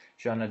anyway.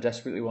 Jean, I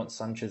desperately want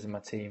Sanchez in my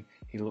team.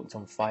 He looked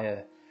on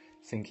fire.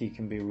 Think he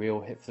can be a real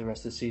hit for the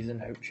rest of the season.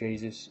 Hope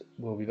Jesus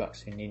will be back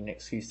soon. Need an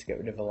excuse to get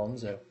rid of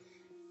Alonso.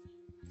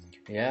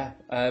 Yeah,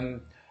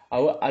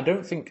 I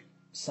don't think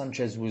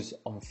Sanchez was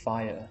on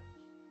fire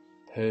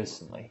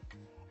personally,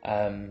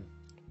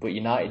 but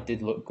United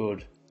did look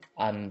good,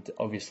 and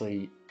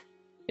obviously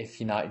if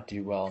United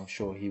do well, I'm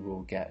sure he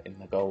will get in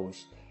the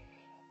goals.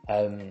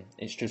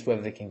 It's just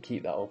whether they can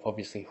keep that up.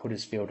 Obviously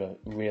Huddersfield are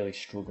really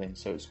struggling,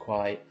 so it's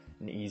quite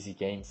an easy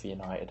game for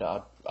United.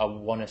 I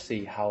want to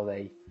see how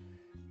they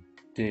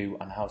do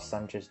and how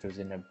Sanchez does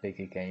in a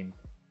bigger game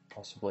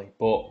possibly,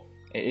 but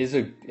it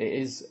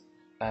is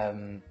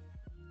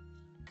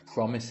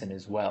promising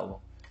as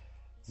well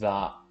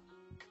that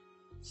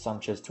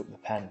Sanchez took the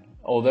pen,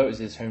 although it was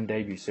his home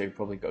debut, so he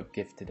probably got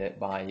gifted it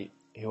by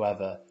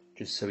whoever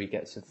just so he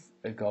gets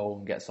a goal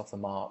and gets off the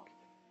mark.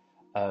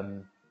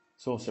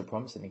 It's also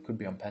promising he could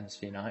be on pens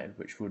for United,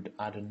 which would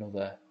add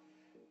another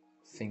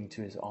thing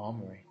to his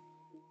armoury.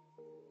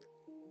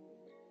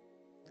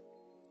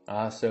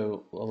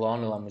 So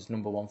Lallana Land was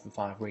number 1 for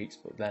 5 weeks,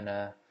 but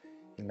then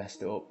he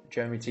messed it up.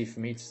 Jeremy T,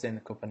 for me to stay in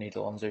the cup, I need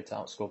Alonso to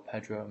outscore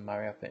Pedro and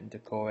Mariappa and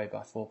Decore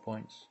by 4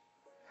 points.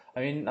 I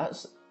mean,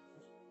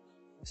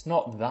 it's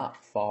not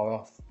that far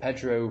off.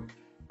 Pedro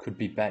could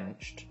be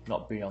benched,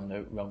 not beyond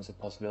the realms of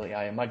possibility.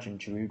 I imagine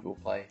Giroud will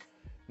play.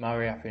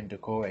 Mariappa and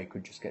Decore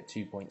could just get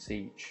 2 points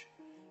each.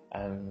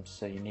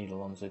 So you need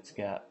Alonso to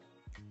get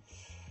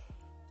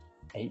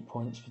 8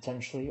 points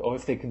potentially. Or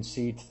if they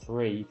concede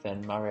 3,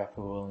 then Mariappa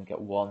will only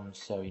get 1,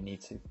 so you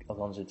need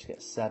Alonso to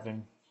get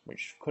 7,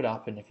 which could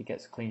happen if he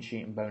gets a clean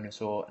sheet and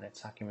bonus or an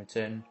attacking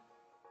return.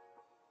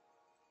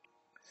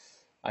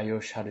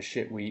 Ayush had a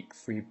shit week,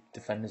 3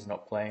 defenders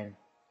not playing.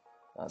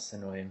 That's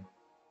annoying.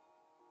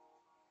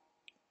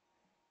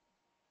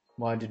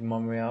 Why did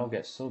Monreal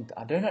get subbed?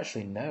 I don't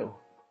actually know.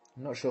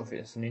 I'm not sure if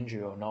it's an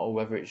injury or not, or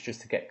whether it's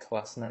just to get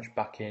Kolasinac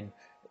back in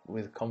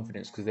with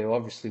confidence, because they were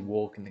obviously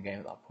walking the game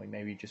at that point.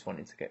 Maybe he just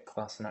wanted to get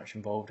Kolasinac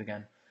involved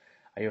again.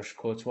 Ayush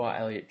Courtois,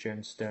 Elliot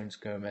Jones, Stones,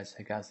 Gomez,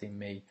 Higazi,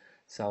 me,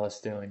 Salah,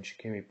 Sterling,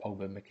 Shaqiri,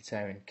 Pogba,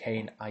 Mkhitaryan,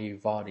 Kane,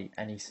 Ayew, Vardy.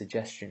 Any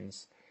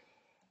suggestions?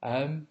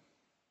 I'd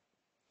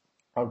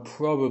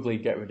probably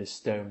get rid of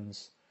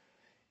Stones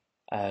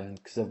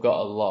because I've got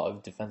a lot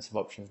of defensive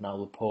options now.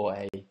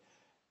 Laporte,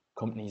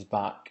 Kompany's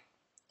back.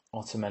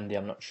 Otamendi,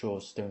 I'm not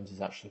sure. Stones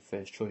is actually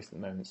first choice at the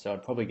moment, so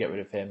I'd probably get rid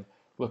of him.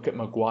 Look at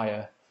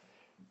Maguire.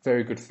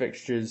 Very good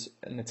fixtures,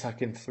 an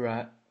attacking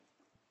threat.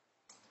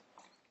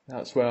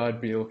 That's where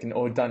I'd be looking.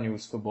 Or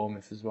Daniels for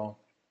Bournemouth as well.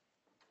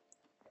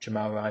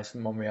 Jamal Rice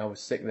and Monreal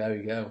was sick. There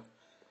we go.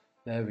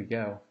 There we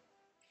go.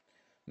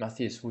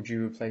 Matthias, would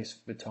you replace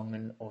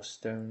Vertonghen or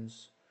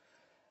Stones?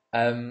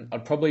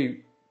 I'd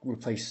probably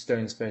replace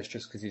Stones first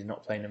just because he's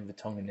not playing and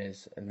Vertonghen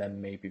is, and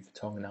then maybe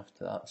Vertonghen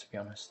after that, to be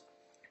honest.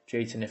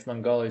 Jayton, if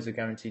Mangala is a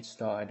guaranteed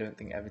start, I don't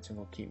think Everton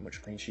will keep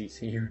much clean sheets.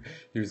 He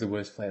was the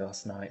worst player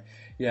last night.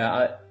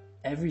 Yeah,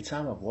 every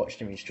time I've watched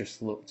him, he's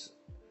just looked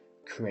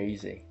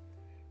crazy.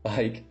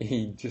 Like,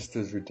 he just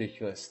does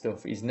ridiculous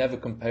stuff. He's never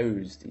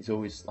composed. He's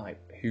always, like,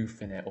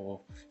 hoofing it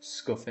or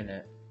scuffing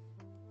it.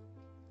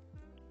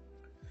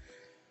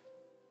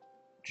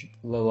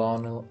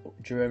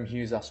 Jerome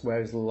Hughes asked, where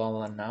is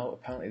Lallana now?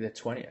 Apparently they're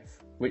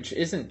 20th, which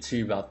isn't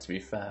too bad, to be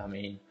fair. I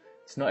mean,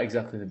 it's not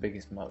exactly the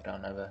biggest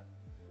meltdown ever.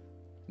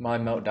 My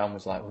meltdown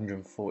was like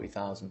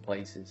 140,000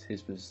 places.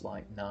 His was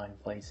like 9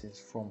 places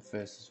from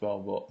first as well,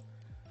 but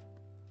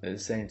at the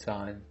same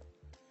time,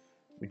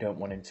 we don't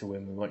want him to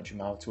win. We want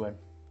Jamal to win.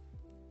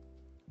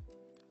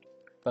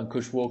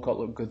 Vankush Walcott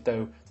looked good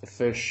though. The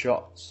first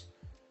shot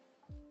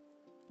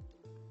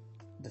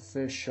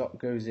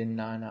goes in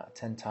 9 out of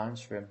 10 times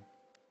for him.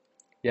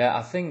 Yeah,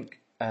 I think.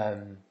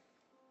 Yeah,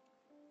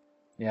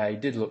 he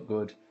did look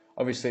good.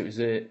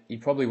 Obviously, he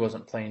probably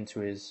wasn't playing to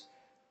his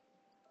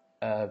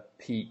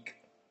peak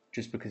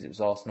just because it was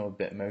Arsenal, a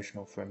bit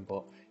emotional for him.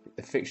 But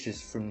the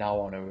fixtures from now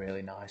on are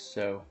really nice,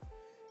 so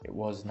it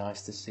was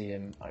nice to see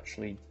him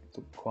actually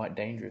look quite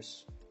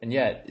dangerous. And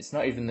yeah, it's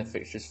not even the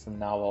fixtures from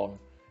now on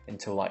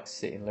until like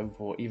City and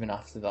Liverpool. Even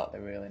after that,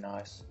 they're really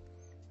nice.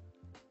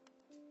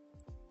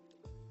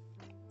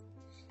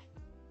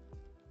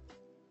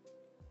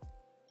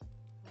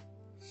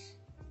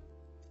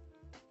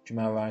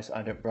 Jamal Rice,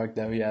 I don't brag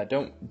though. Yeah,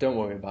 don't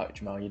worry about it,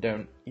 Jamal. You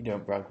don't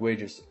brag. We're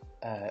just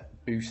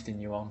boosting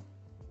you on.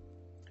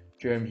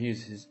 Jerome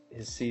Hughes,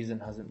 his season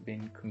hasn't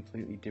been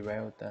completely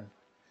derailed. Then,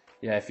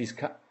 yeah, if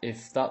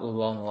that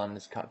Lallana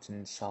is captain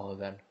in Salah,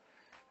 then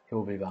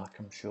he'll be back,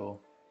 I'm sure.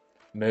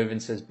 Mervyn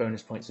says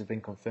bonus points have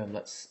been confirmed.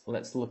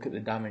 Let's look at the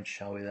damage,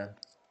 shall we then?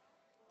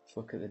 Let's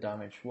look at the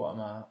damage. What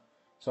am I at?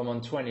 So I'm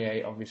on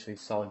 28. Obviously,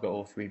 Salah got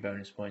all 3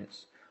 bonus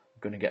points.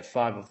 I'm going to get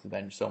 5 off the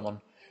bench, so I'm on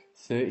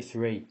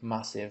 33.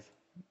 Massive.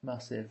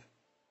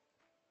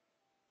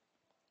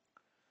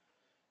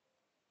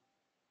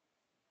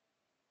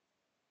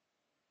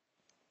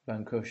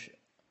 Vankush,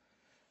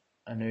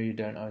 I know you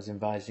don't. I was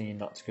advising you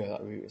not to go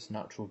that route. It's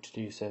natural to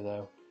do so,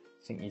 though.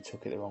 I think you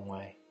took it the wrong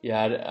way.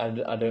 Yeah,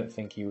 I don't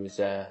think he was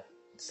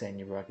saying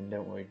you're bragging.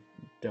 Don't worry,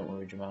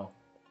 Jamal.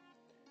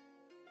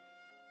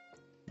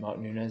 Mark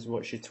Nunez,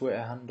 what's your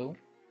Twitter handle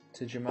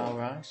to Jamal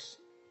Rice?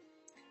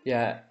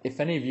 Yeah,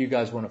 if any of you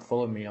guys want to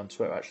follow me on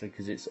Twitter, actually,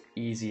 because it's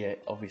easier,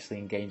 obviously,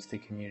 in games to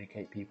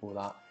communicate people with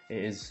that,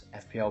 it is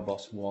FPL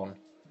Boss 1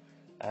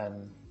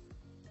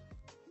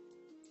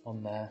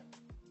 on there.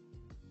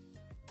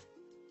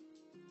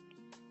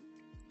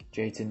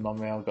 Jayton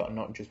Monreal got a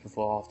knock just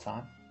before half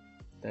time.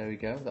 There we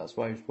go, that's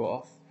why he was brought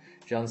off.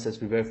 Jan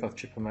says we both have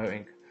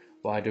Choupo-Moting.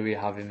 Why do we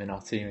have him in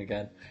our team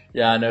again?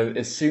 Yeah, I know,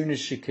 as soon as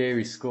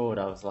Shaqiri scored,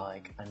 I was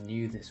like, I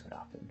knew this would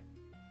happen.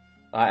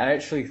 I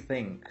actually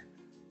think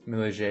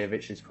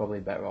Milivojevic is probably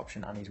a better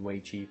option and he's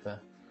way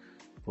cheaper.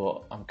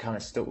 But I'm kind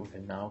of stuck with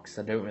him now because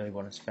I don't really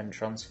want to spend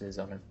transfers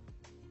on him.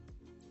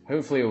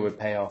 Hopefully he'll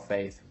repay our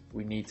faith.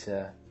 We need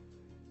to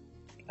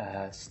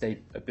stay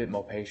a bit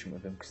more patient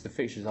with him because the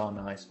fixtures are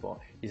nice, but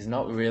he's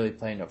not really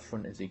playing up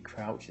front as he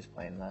Crouch is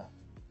playing there.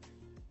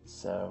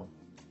 So,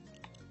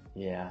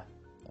 yeah,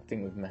 I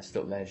think we've messed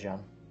up there,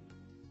 Jan.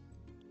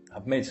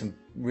 I've made some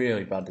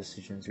really bad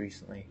decisions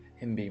recently,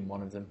 him being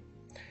one of them.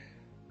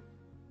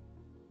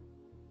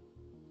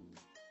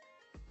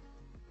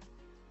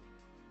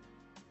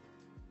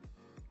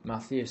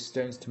 Matthias,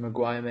 Stones to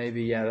Maguire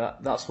maybe. Yeah,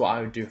 that's what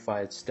I would do if I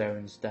had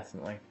Stones,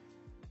 definitely.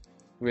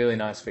 Really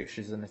nice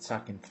fixtures and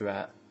attacking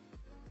threat.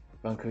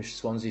 Vankush,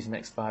 Swansea's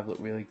next 5 look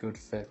really good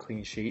for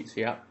clean sheets.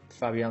 Yeah,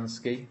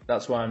 Fabianski.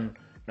 That's why I'm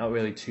not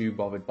really too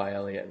bothered by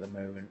Elliot at the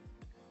moment.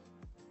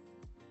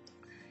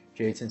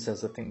 Jayton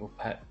says I think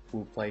Pep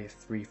will play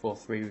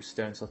 3-4-3 with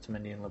Stones,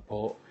 Otamendi and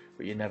Laporte,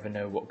 but you never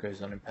know what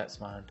goes on in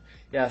Pep's mind.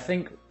 Yeah, I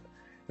think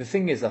the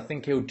thing is, I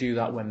think he'll do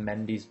that when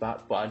Mendy's back,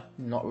 but I'm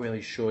not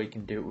really sure he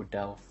can do it with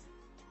Delph,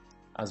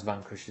 as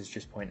Vankush has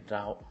just pointed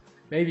out.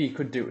 Maybe he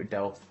could do it with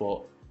Delph,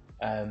 but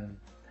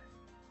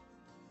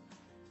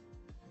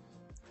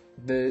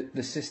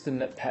the system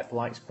that Pep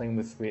likes playing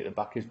with 3 at the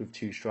back is with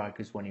 2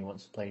 strikers when he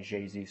wants to play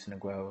Jesus and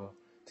Aguero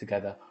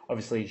together.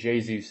 Obviously,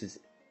 Jesus is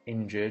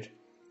injured.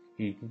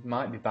 He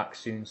might be back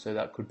soon, so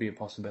that could be a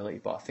possibility.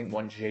 But I think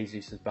once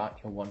Jesus is back,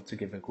 he'll want to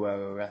give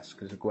Aguero a rest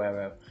because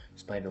Aguero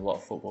has played a lot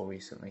of football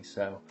recently.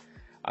 So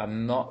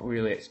I'm not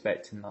really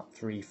expecting that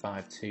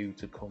 3-5-2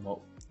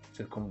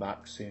 to come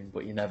back soon.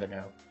 But you never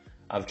know.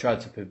 I've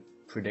tried to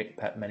predict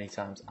Pep many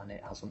times and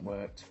it hasn't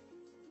worked.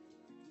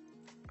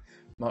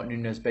 Mark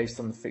Nunes, based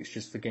on the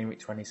fixtures for game week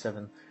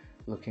 27,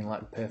 looking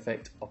like the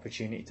perfect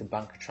opportunity to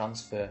bank a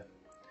transfer.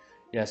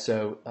 Yeah,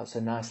 so that's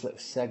a nice little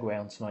segue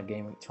onto my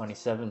game week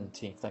 27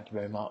 team. Thank you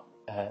very much.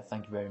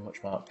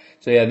 Mark.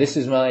 So yeah, this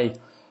is my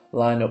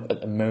lineup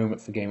at the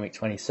moment for game week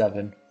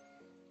 27.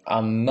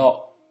 I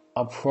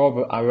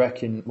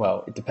reckon,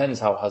 well, it depends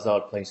how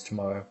Hazard plays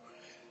tomorrow.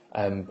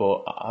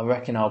 But I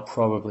reckon I'll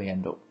probably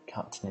end up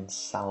captaining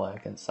Salah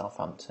against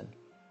Southampton.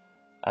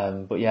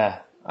 But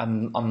yeah,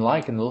 I'm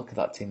liking the look of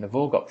that team. They've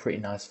all got pretty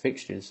nice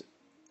fixtures,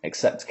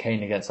 except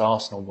Kane against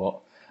Arsenal. But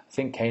I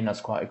think Kane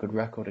has quite a good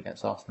record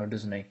against Arsenal,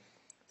 doesn't he?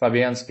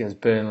 Fabianski has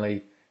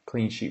Burnley,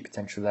 clean sheet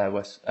potential there.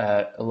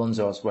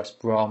 Alonso has West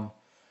Brom,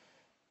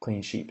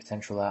 clean sheet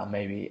potential there, and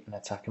maybe an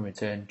attacking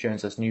return.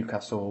 Jones has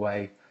Newcastle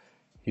away,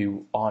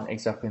 who aren't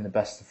exactly in the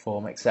best of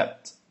form,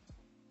 except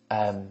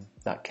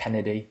that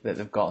Kennedy that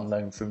they've got on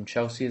loan from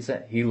Chelsea, is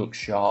it? He looks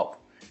sharp,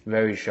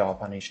 very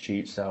sharp, and he's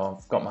cheap, so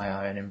I've got my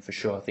eye on him for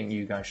sure. I think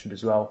you guys should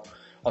as well.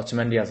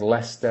 Otamendi has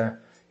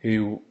Leicester,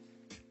 who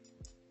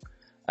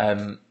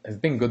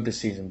have been good this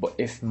season, but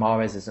if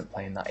Mahrez isn't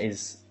playing, that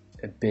is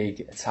a big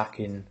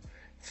attacking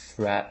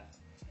threat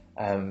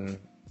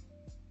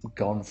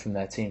gone from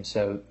their team.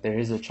 So there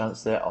is a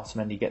chance that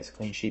Otamendi gets a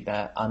clean sheet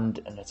there and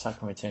an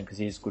attacking return because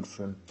he is good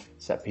from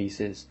set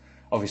pieces.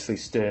 Obviously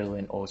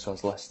Sterling also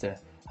has Leicester,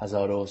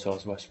 Hazard also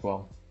has West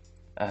Brom.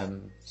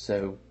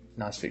 So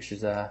nice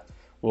fixtures there.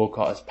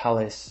 Walcott has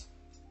Palace.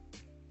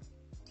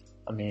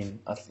 I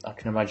mean, I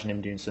can imagine him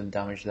doing some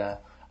damage there.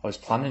 I was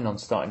planning on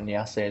starting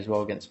Niasse as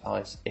well against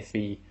Palace if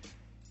he,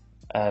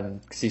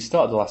 because he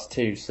started the last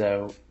two,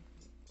 so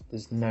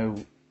there's no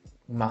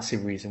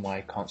massive reason why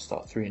he can't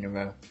start 3 in a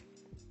row.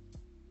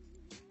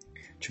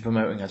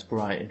 Choupo-Moting as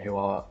Brighton, who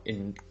are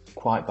in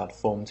quite bad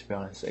form to be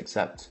honest,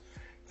 except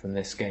from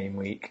this game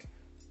week,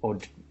 or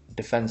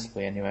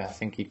defensively anyway. I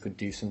think he could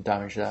do some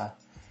damage there.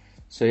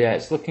 So yeah,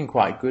 it's looking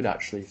quite good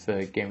actually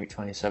for game week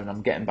 27.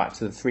 I'm getting back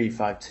to the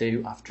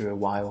 3-5-2 after a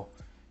while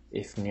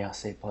if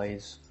Niasse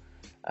plays.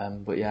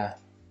 But yeah,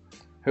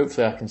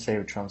 hopefully I can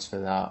save a transfer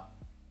that.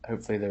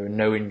 Hopefully there are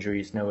no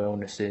injuries, no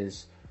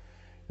illnesses,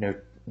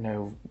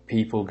 no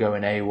people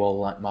going AWOL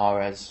like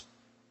Mahrez.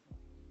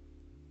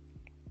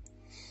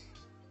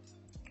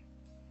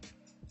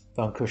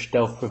 Van Kush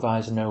Delph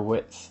provides no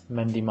width.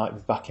 Mendy might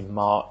be back in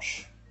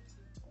March.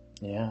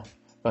 Yeah.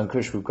 Van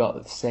Kush, we've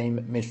got the same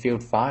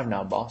midfield 5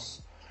 now,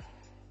 boss.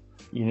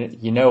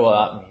 You know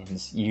what that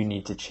means. You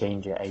need to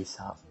change it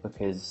ASAP,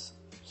 because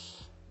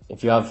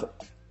if you have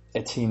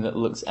a team that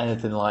looks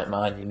anything like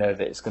mine, you know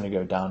that it's going to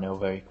go downhill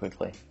very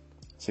quickly.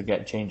 So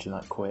get changing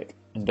that quick.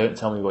 And don't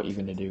tell me what you're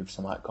going to do because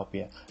I might copy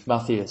it.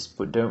 Matthias,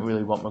 but don't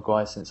really want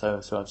Maguire since I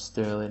also have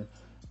Sterling.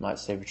 Might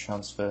save a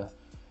transfer.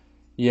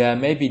 Yeah,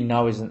 maybe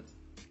now isn't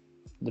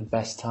the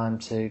best time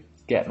to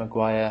get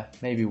Maguire.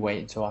 Maybe wait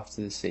until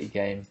after the City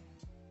game.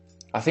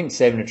 I think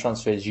saving a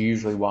transfer is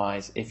usually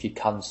wise if you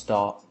can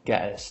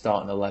get a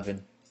starting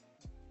 11.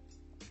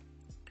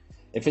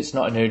 If it's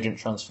not an urgent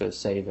transfer,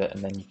 save it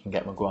and then you can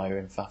get Maguire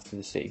in for after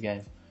the City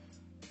game.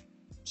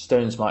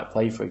 Stones might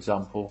play, for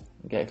example,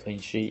 and get a clean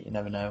sheet, you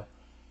never know.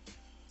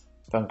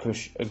 Van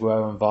Kush,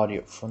 Aguero and Vardy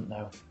up front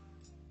though.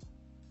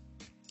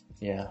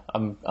 Yeah,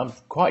 I'm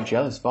quite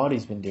jealous.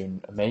 Vardy's been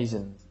doing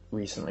amazing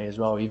recently as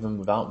well, even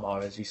without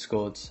Mahrez he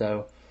scored.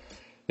 So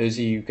those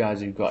of you guys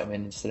who got him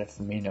in instead of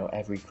Firmino,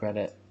 every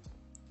credit.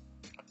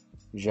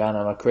 Jean,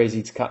 am I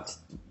crazy to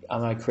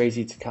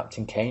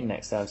captain Kane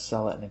next? I have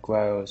Salah and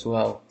Aguero as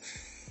well.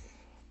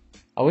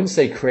 I wouldn't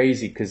say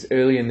crazy because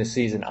early in the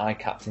season I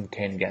captained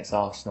Kane against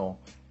Arsenal.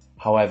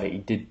 However, he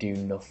did do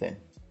nothing.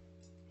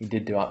 He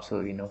did do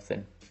absolutely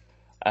nothing.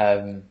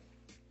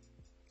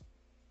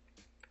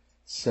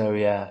 So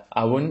yeah,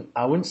 I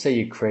wouldn't say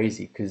you're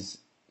crazy because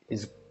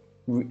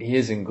he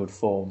is in good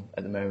form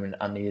at the moment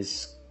and he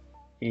is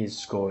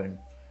scoring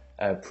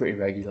pretty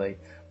regularly.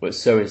 But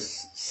so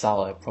is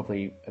Salah,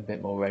 probably a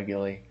bit more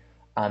regularly,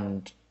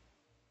 and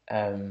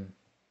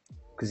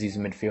because he's a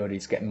midfielder,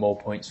 he's getting more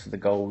points for the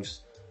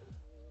goals.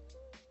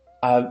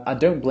 I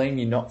don't blame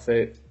you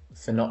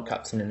for not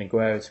captaining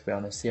Aguero, to be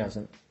honest. He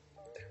hasn't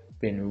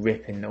been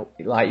ripping up.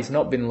 Like, he's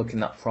not been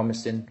looking that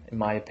promising, in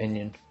my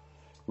opinion,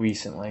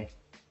 recently.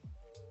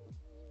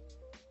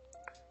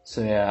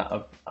 So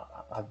yeah,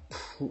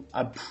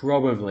 I'd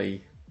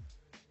probably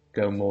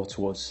go more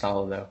towards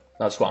Salah though.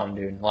 That's what I'm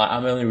doing. Like,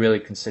 I'm only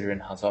really considering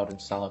Hazard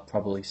and Salah,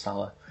 probably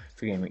Salah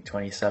for game week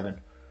 27.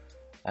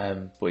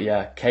 But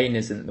yeah, Kane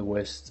isn't the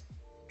worst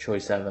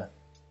choice ever.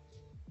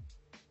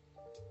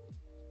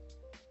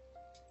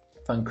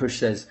 Van Kush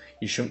says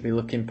you shouldn't be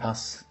looking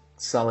past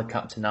Salah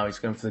captain now. He's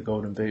going for the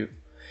golden boot.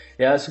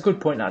 Yeah, that's a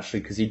good point actually,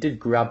 because he did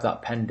grab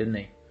that pen, didn't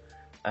he?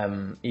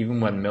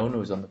 Even when Milner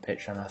was on the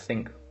pitch, and I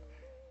think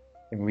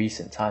in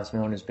recent times,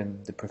 Milner's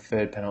been the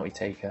preferred penalty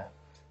taker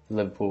for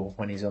Liverpool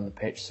when he's on the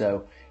pitch.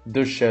 So it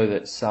does show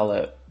that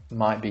Salah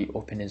might be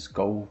up in his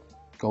goal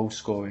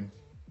scoring.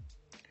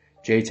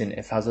 Jayton,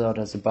 if Hazard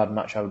has a bad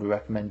match, I would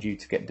recommend you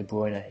to get De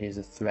Bruyne. He is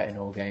a threat in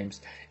all games.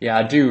 Yeah,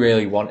 I do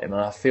really want him,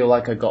 and I feel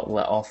like I got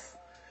let off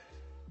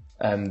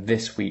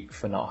this week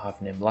for not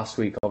having him. Last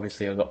week,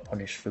 obviously, I got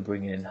punished for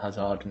bringing in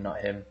Hazard and not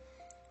him.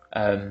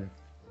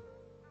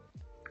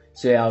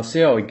 So yeah, I'll see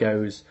how it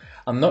goes.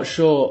 I'm not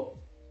sure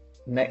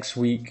next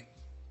week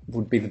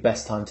would be the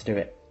best time to do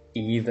it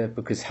either,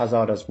 because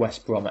Hazard has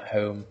West Brom at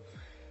home,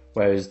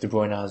 whereas De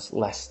Bruyne has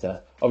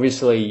Leicester.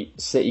 Obviously,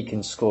 City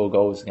can score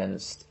goals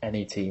against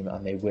any team,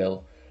 and they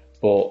will,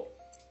 but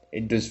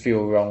it does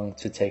feel wrong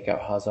to take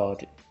out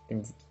Hazard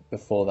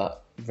before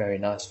that very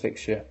nice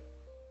fixture.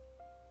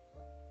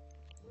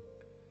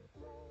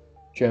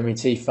 Jeremy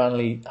T,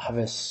 finally have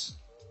a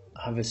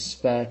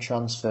spare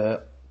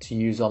transfer to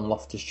use on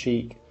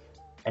Loftus-Cheek.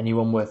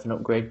 Anyone worth an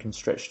upgrade can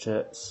stretch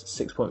to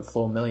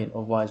 6.4 million,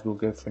 otherwise we'll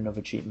go for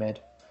another cheap mid.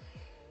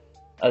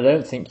 I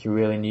don't think you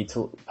really need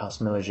to look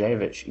past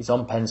Milivojevic. He's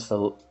on pens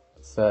for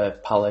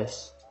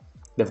Palace.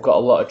 They've got a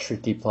lot of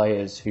tricky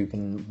players who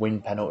can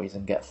win penalties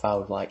and get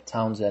fouled, like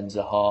Townsend,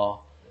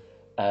 Zaha.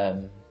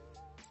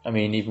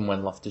 Even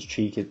when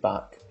Loftus-Cheek is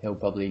back, he'll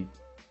probably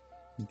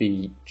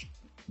be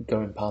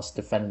going past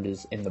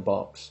defenders in the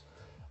box.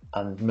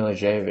 And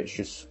Milivojevic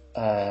just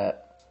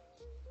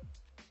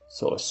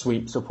sort of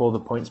sweeps up all the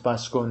points by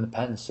scoring the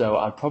pens. So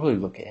I'd probably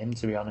look at him,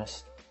 to be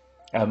honest.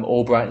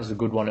 Albrighton's a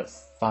good one at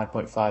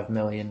 5.5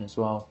 million as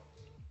well.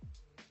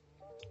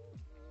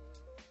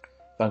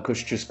 Van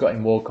Kush just got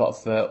in Walcott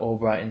for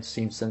Albrighton.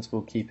 Seems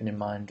sensible, keeping in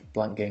mind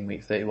blank game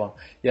week 31.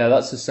 Yeah,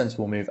 that's a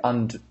sensible move.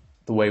 And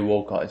the way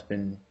Walcott has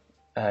been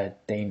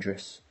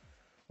dangerous,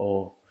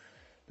 or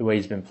the way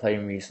he's been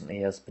playing recently,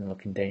 he has been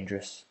looking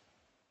dangerous.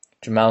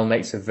 Jamal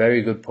makes a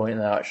very good point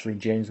there, actually.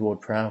 James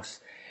Ward-Prowse.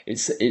 I'm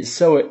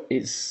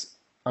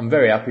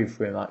very happy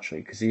for him, actually,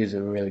 because he is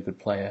a really good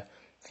player.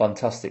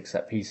 Fantastic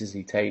set pieces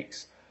he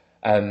takes.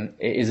 It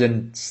is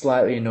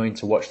slightly annoying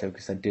to watch, though,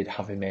 because I did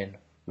have him in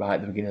right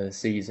at the beginning of the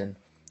season,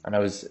 and I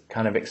was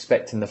kind of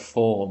expecting the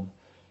form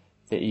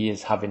that he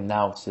is having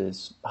now to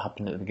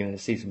happen at the beginning of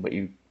the season, but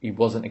he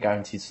wasn't a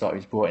guaranteed start. He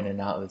was brought in and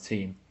out of the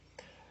team.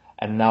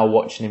 And now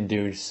watching him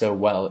do so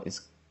well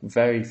is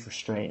very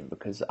frustrating,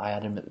 because I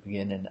had him at the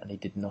beginning and he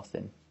did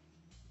nothing.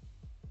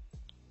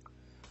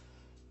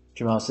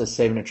 Jamal says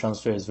saving a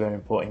transfer is very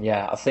important.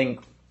 Yeah, I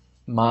think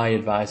my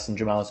advice and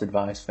Jamal's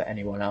advice for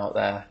anyone out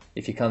there,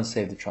 if you can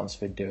save the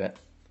transfer, do it.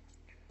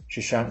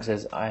 Shashank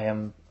says,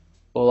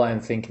 all I am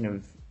thinking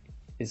of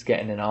is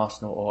getting an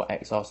Arsenal or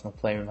ex-Arsenal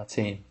player in my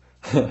team.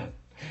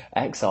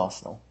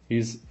 Ex-Arsenal?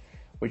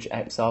 Which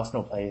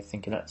ex-Arsenal player are you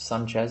thinking of?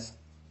 Sanchez?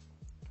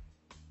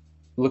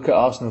 Look at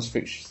Arsenal's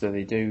fixtures, though.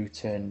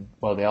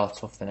 They are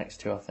tough, the next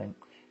two, I think.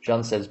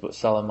 Jean says, but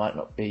Salah might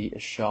not be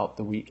as sharp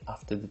the week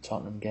after the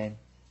Tottenham game.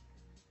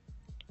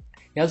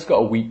 He has got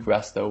a week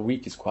rest, though. A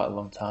week is quite a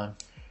long time.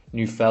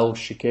 Neufeld,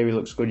 Shaqiri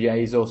looks good. Yeah,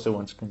 he's also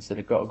one to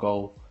consider. Got a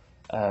goal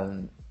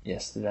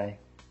yesterday.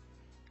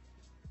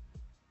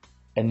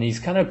 And he's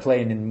kind of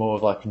playing in more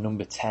of like a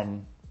number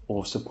 10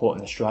 or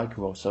supporting the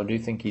striker role. So I do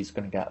think he's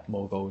going to get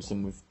more goals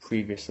than we've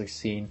previously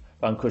seen.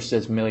 Van Kush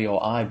says Millie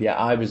or Ibe. Yeah,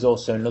 Ibe is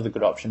also another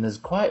good option. There's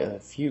quite a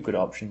few good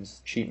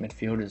options. Cheap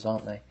midfielders,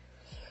 aren't they?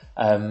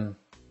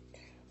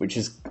 Which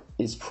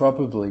is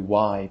probably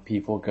why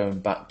people are going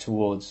back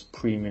towards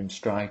premium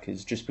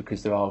strikers, just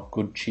because there are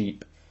good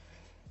cheap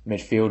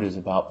midfielders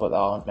about, but there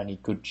aren't many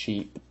good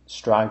cheap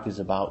strikers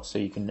about, so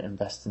you can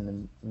invest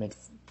in the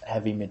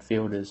heavy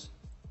midfielders.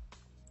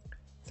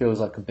 Feels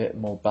like a bit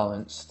more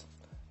balanced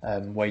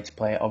way to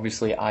play it.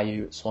 Obviously,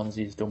 Ayew at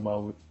Swansea has done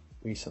well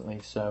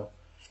recently, so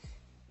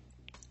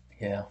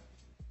yeah.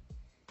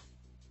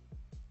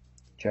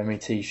 Jeremy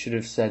T should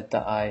have said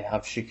that I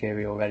have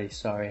Shaqiri already,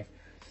 sorry.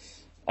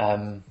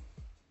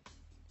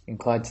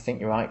 Inclined to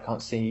think you're right,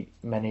 can't see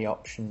many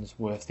options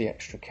worth the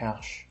extra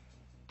cash.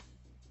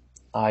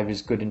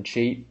 Ivy's good and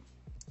cheap.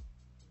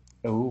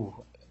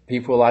 Ooh,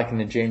 people are liking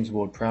the James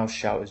Ward-Prowse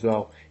shout as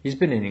well. He's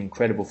been in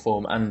incredible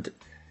form, and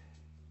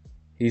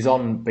he's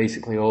on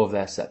basically all of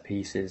their set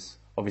pieces.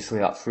 Obviously,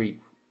 that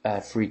free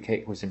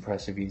kick was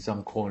impressive. He's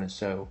on corners,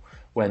 so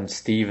when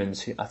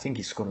Stevens, I think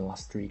he's scored in the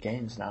last 3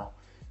 games now,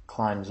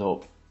 climbs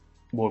up,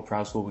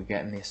 Ward-Prowse will be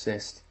getting the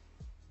assist.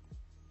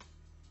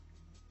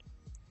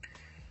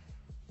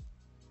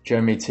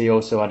 Jeremy T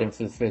also had him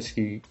for the first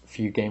few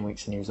game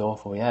weeks and he was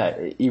awful.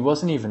 Yeah, he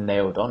wasn't even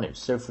nailed on. It was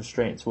so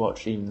frustrating to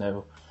watch, even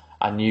though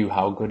I knew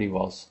how good he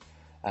was.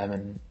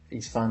 And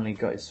he's finally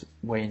got his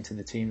way into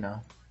the team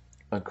now.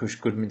 Kush,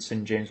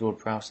 Goodmanson, James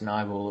Ward-Prowse and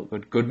I will look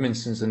good.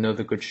 Goodmanson's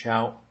another good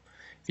shout,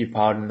 if you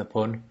pardon the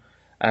pun.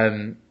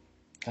 I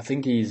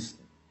think he's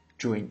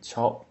joint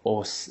top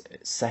or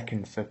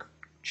second for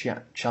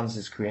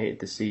chances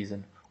created this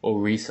season, or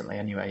recently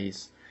anyway.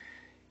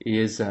 He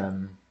is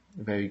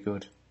very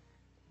good.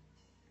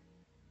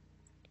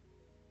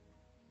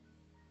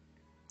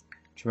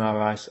 Jamal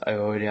Rice, I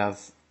already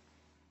have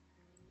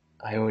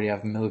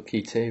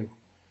Milky too.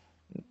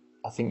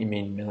 I think you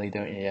mean Millie,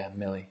 don't you? Yeah,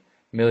 Millie.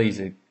 Millie's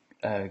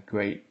a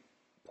great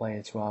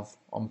player to have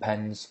on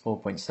pens,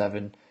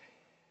 4.7.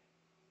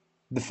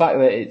 The fact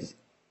that it's,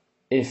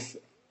 if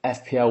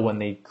FPL, when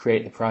they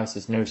create the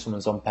prices, know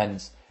someone's on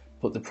pens,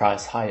 put the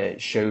price higher,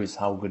 it shows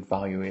how good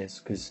value is,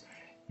 because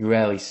you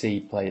rarely see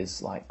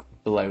players like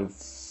below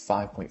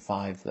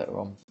 5.5 that are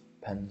on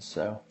pens,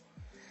 so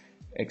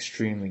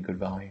extremely good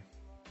value.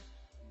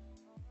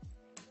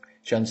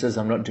 Jan says,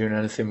 I'm not doing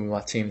anything with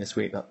my team this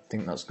week. I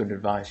think that's good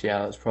advice. Yeah,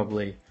 that's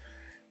probably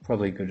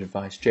good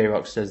advice.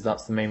 J-Rock says,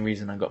 that's the main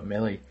reason I got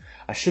Millie.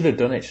 I should have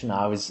done it, shouldn't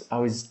I? I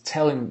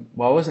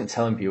wasn't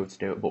telling people to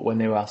do it, but when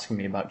they were asking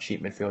me about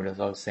cheap midfielders,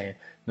 I was saying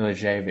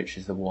Milivojevic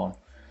is the one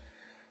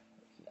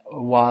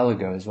a while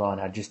ago as well,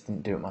 and I just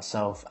didn't do it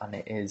myself, and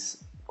it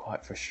is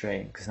quite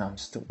frustrating because now I'm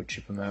stuck with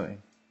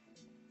promoting.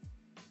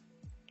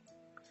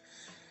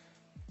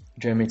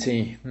 Jeremy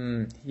T,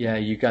 yeah,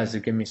 you guys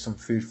have given me some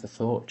food for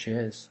thought.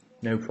 Cheers.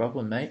 No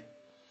problem, mate.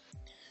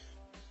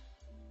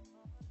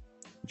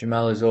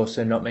 Jamal is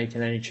also not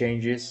making any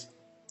changes.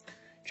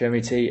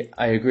 Jeremy T,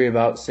 I agree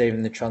about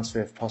saving the transfer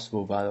if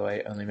possible, by the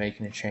way, only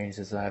making a change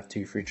as I have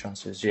 2 free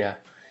transfers. Yeah,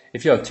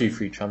 if you have 2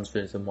 free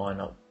transfers, then why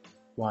not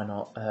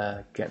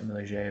get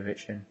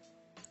Milivojevic in?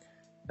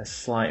 A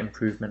slight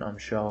improvement, I'm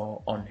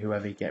sure, on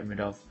whoever you're getting rid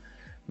of.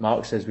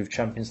 Mark says, with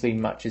Champions League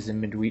matches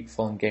in midweek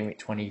following game week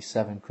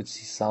 27, could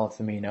see Salah,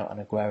 Firmino and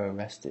Aguero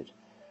rested.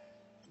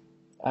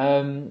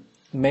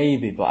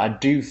 Maybe, but I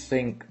do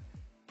think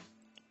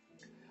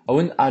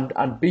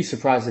I'd be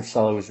surprised if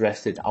Salah was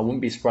rested. I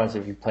wouldn't be surprised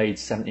if he played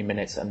 70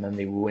 minutes and then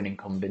they were winning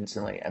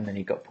convincingly and then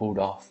he got pulled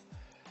off.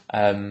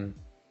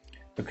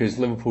 Because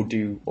Liverpool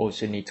do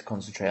also need to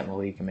concentrate on the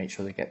league and make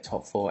sure they get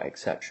top 4,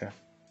 etc.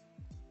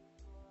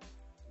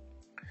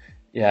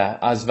 Yeah,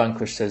 as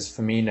Vanquish says,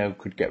 Firmino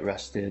could get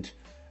rested.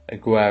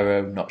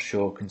 Aguero, not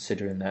sure,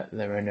 considering that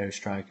there are no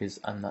strikers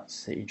and that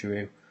City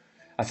drew.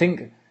 I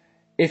think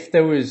if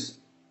there was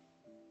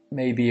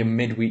maybe a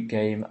midweek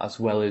game as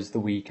well as the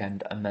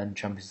weekend and then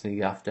Champions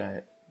League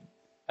after,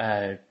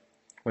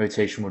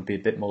 rotation would be a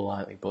bit more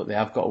likely, but they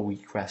have got a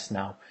week rest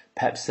now.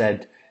 Pep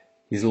said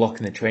he's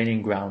locking the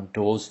training ground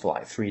doors for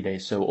like 3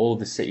 days, so all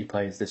the City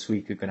players this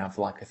week are going to have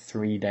like a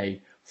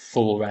 3-day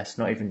full rest,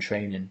 not even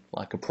training,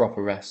 like a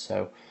proper rest,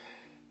 so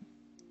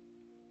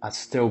I'd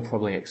still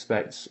probably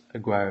expect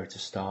Aguero to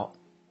start.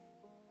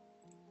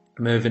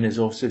 Mervyn is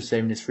also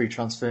saving his free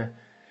transfer.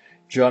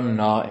 John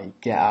Narty,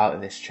 get out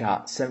of this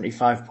chat.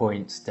 75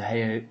 points to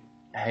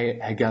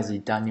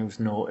Hegazi, Daniels,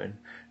 Norton,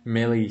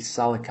 Millie,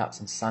 Salah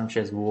captain,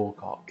 Sanchez,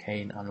 Walcott,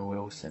 Kane and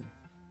Wilson.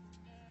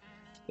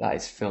 That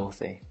is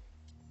filthy.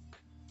 Do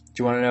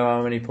you want to know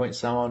how many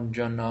points I'm on,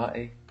 John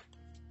Narty?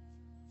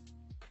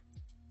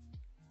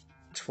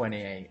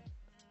 28.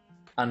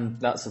 And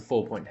that's a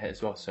 4-point hit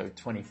as well, so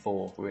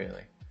 24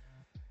 really.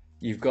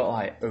 You've got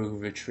like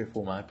over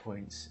triple my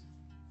points.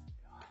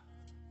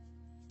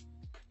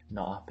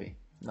 Not happy.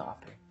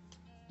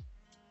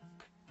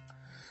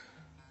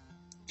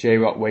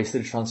 J-Rock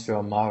wasted a transfer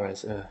on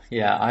Mahrez.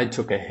 Yeah, I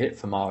took a hit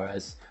for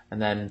Mahrez and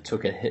then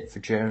took a hit for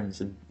Jones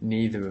and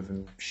neither of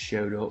them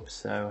showed up,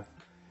 so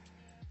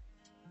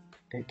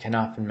it can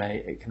happen,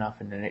 mate. It can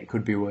happen and it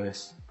could be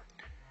worse.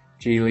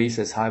 G Lee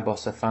says, hi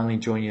boss, I finally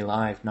joined you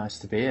live. Nice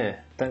to be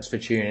here. Thanks for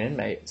tuning in,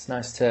 mate. It's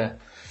nice to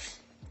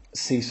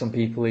see some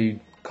people who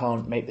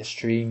can't make the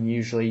stream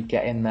usually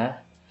get in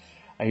there.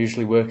 I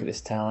usually work at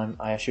this time.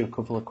 I asked you a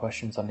couple of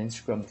questions on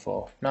Instagram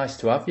before. Nice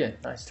to have you,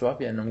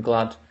 and I'm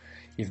glad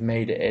you've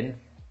made it in.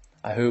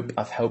 I hope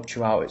I've helped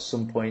you out at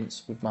some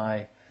points with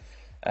my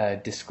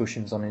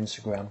discussions on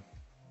Instagram.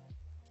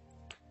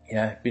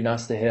 Yeah, it'd be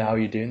nice to hear how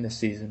you're doing this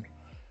season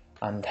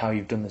and how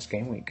you've done this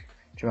game week.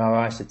 Jamal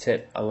Rice, a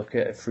tip, I look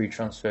at a free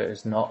transfer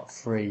as not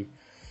free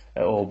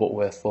at all but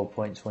worth 4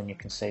 points. When you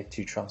can save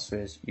 2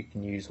 transfers, you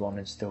can use one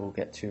and still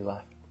get 2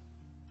 left.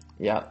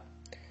 Yeah,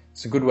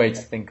 it's a good way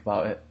to think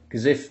about it.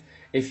 Because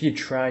if you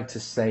tried to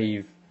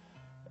save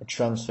a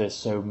transfer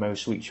so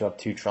most weeks you have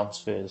 2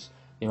 transfers,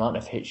 the amount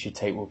of hits you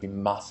take will be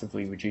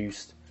massively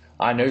reduced.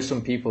 I know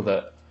some people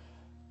that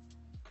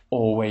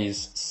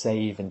always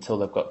save until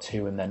they've got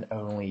 2 and then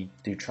only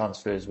do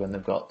transfers when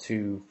they've got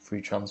 2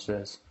 free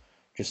transfers,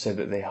 just so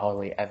that they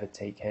hardly ever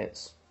take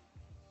hits.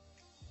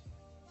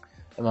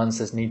 A man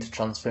says, need to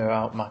transfer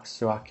out Max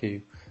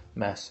Suaku.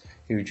 Mess.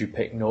 Who would you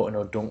pick, Norton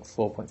or Dunk,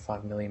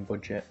 4.5 million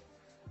budget?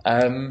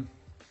 I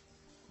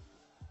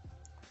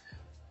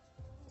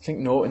think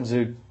Norton's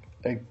a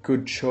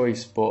good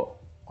choice, but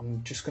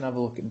I'm just going to have a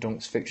look at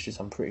Dunk's fixtures.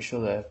 I'm pretty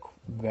sure they're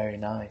very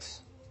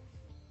nice.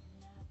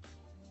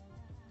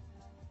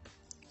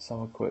 Let's have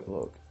a quick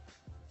look.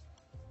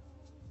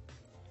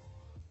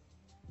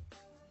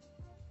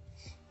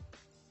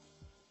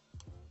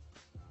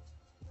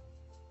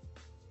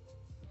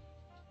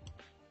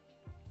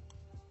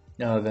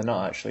 No, they're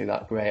not actually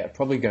that great. I'd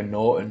probably go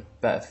Norton,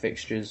 better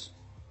fixtures.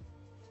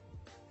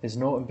 Has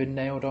Norton been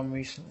nailed on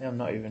recently?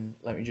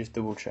 Let me just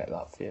double check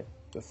that for you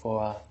before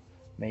I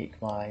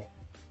make my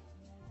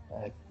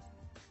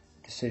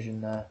decision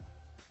there.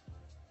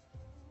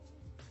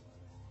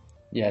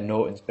 Yeah,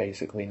 Norton's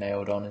basically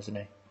nailed on, isn't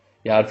he?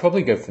 Yeah, I'd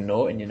probably go for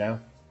Norton,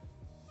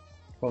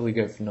 Probably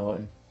go for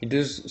Norton. He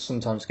does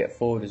sometimes get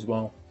forward as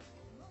well.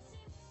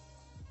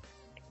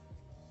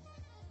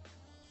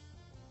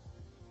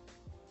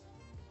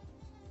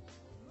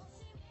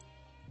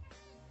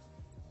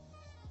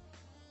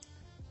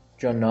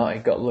 John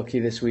Narty got lucky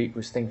this week,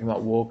 was thinking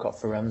about Walcott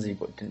for Ramsey,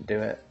 but didn't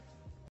do it.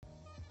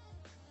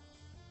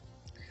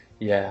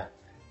 Yeah,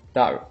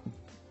 that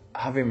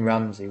having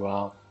Ramsey,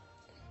 wow.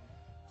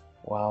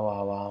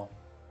 Wow.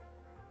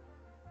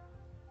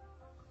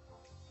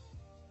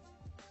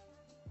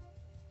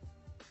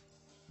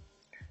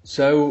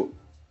 So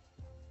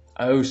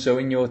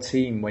in your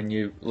team, when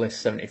you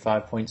list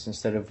 75 points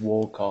instead of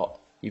Walcott,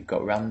 you've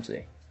got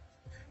Ramsey.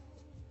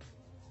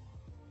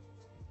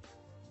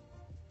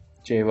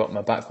 J-Rock,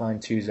 my backline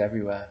 2's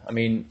everywhere. I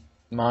mean,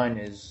 mine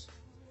is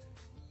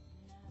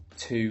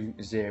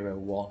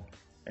 2-0-1,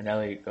 and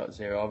Elliot got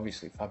 0.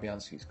 Obviously,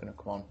 Fabianski's going to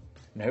come on,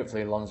 and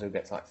hopefully Alonso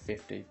gets like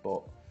 50,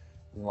 but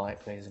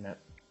unlikely, isn't it?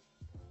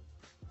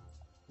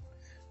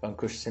 Van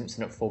Kush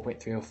Simpson at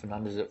 4.3 or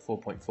Fernandes at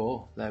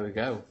 4.4. There we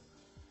go.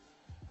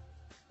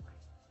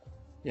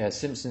 Yeah,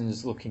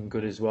 Simpson's looking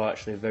good as well,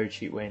 actually. A very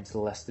cheap way into the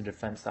Leicester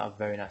defence that have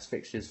very nice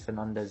fixtures.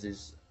 Fernandes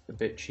is a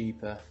bit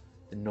cheaper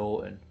than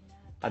Norton.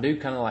 I do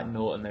kind of like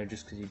Norton though,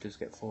 just because he does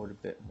get forward a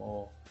bit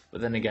more. But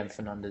then again,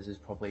 Fernandes is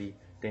probably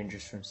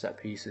dangerous from set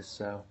pieces,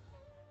 so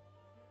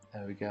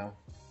there we go.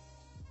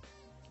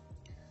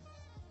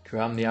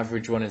 Karam, the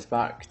average one is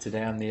back.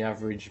 Today I'm the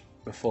average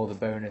before the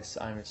bonus.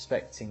 I'm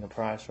expecting a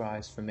price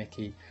rise for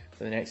Mickey,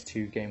 but the next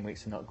 2 game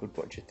weeks are not good.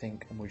 What do you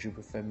think? And would you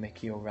prefer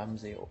Mickey or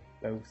Ramsey or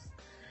both?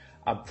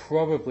 I'd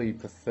probably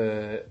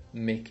prefer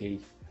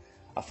Mickey.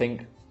 I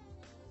think,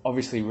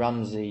 obviously,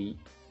 Ramsey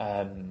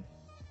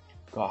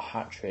got a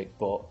hat-trick,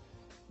 but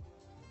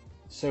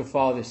so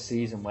far this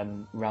season,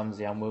 when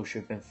Ramsey and Wilshere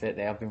have been fit,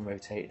 they have been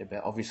rotated a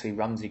bit. Obviously,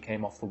 Ramsey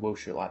came off for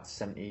Wilshere at like the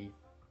 70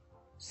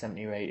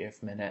 or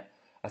 80th minute.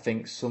 I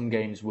think some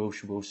games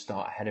Wilshere will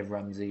start ahead of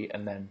Ramsey,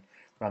 and then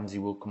Ramsey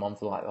will come on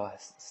for like the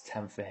last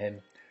 10 for him,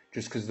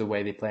 just because of the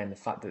way they play and the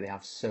fact that they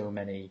have so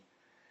many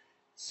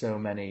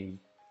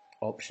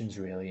options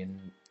really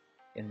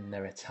in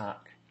their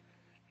attack.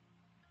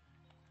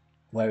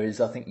 Whereas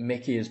I think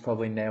Mickey is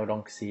probably nailed on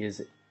because he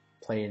is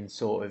playing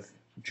sort of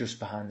just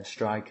behind the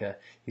striker.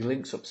 He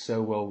links up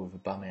so well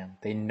with Aubameyang.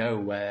 They know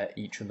where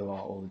each other are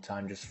all the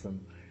time just from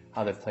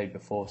how they've played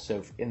before.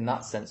 So in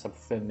that sense, I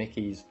prefer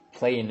Mickey's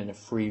playing in a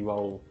free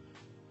role.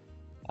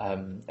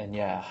 And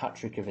yeah, a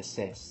hat-trick of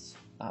assists.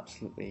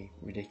 Absolutely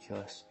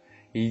ridiculous.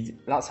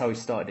 That's how he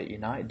started at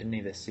United, didn't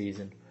he, this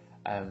season?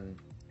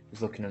 He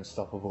was looking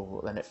unstoppable,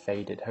 but then it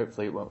faded.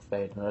 Hopefully it won't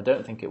fade. And I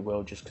don't think it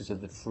will, just because of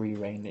the free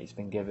reign that he's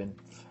been given.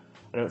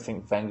 I don't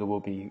think Wenger will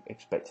be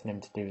expecting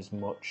him to do as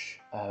much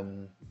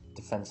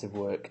defensive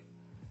work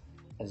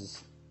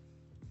as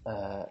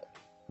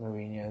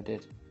Mourinho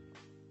did.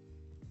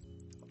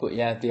 But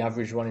yeah, the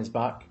average one is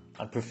back.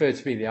 I'd prefer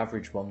to be the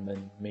average one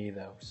than me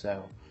though.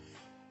 So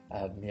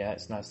yeah,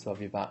 it's nice to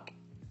have you back.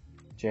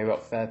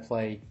 J-Rock, fair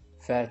play.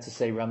 Fair to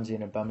say Ramsey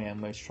and Aubameyang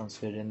most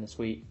transferred in this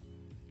week.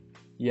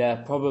 Yeah,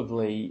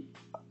 probably.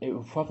 It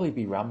would probably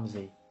be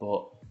Ramsey,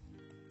 but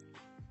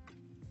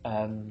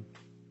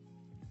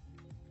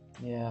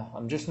yeah,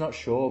 I'm just not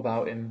sure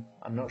about him.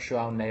 I'm not sure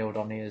how nailed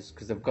on he is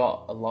because they've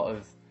got a lot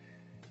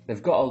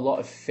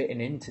of fitting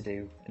in to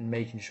do and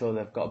making sure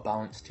they've got a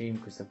balanced team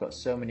because they've got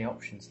so many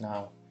options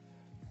now.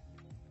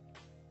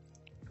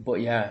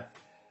 But yeah,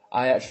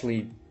 I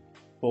actually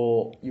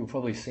bought. You've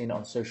probably seen it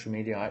on social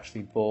media. I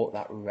actually bought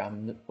that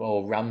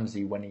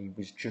Ramsey when he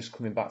was just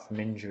coming back from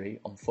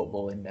injury on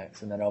Football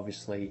Index, and then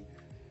obviously.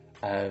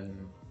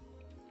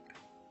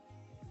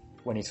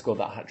 When he scored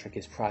that hat-trick,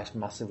 his price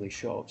massively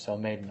shot up, so I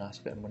made a nice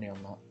bit of money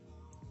on that,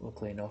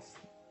 luckily enough.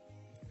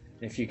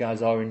 And if you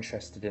guys are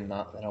interested in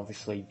that, then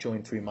obviously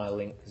join through my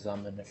link because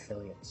I'm an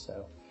affiliate,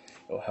 so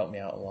it'll help me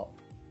out a lot.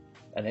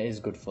 And it is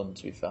good fun,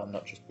 to be fair. I'm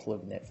not just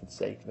plugging it for the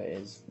sake of it. It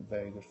is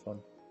very good fun.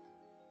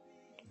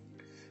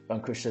 Van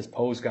Kush says,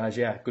 polls, guys.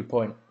 Yeah, good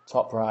point.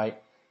 Top right,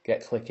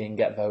 get clicking,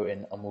 get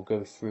voting, and we'll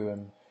go through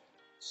them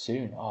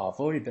soon. Oh, I've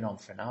already been on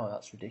for an hour.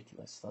 That's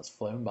ridiculous. That's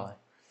flown by.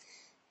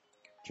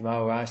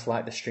 Jamal Rice,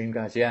 like the stream,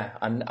 guys. Yeah,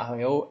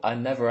 I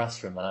never ask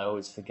for him, and I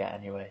always forget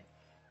anyway.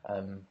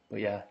 But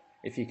yeah,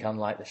 if you can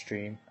like the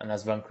stream, and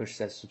as Van Kush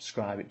says,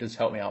 subscribe. It does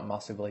help me out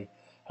massively.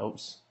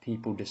 Helps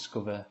people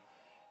discover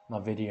my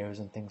videos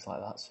and things like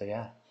that. So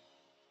yeah,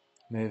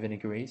 Mervyn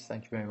agrees.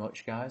 Thank you very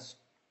much, guys.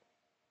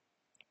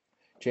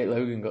 Jake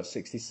Logan got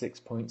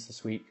 66 points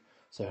this week,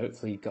 so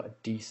hopefully he got a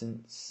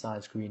decent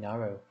sized green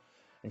arrow.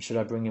 And should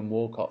I bring in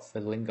Walcott for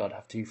Lingard,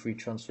 have 2 free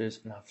transfers,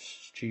 and have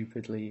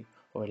stupidly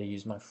already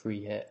used my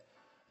free hit,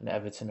 and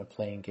Everton are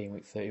playing game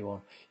week 31.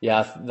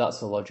 Yeah,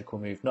 that's a logical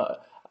move.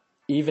 Not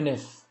even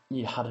if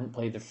you hadn't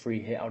played the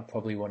free hit, I would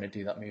probably want to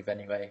do that move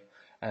anyway.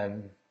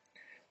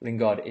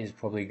 Lingard is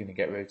probably going to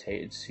get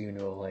rotated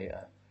sooner or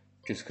later,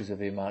 just because of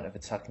the amount of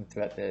attacking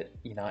threat that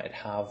United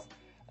have.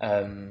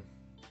 And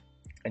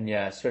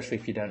yeah, especially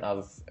if you don't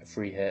have a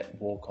free hit,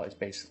 Walcott is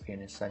basically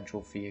an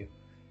essential for you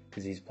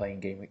because he's playing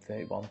game week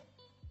 31.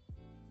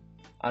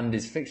 And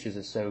his fixtures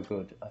are so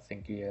good. I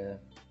think he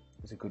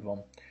is a good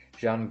one.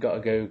 Jan,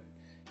 gotta go.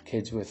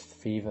 Kids with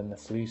fever and the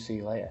flu. See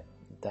you later.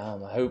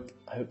 Damn. I hope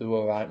they're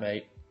all right,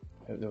 mate.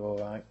 Hope they're all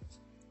right.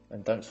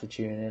 And thanks for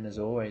tuning in as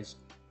always.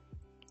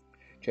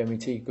 Jeremy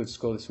T, good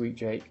score this week,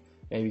 Jake.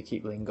 Maybe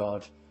keep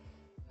Lingard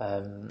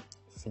for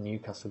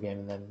Newcastle game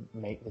and then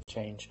make the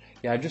change.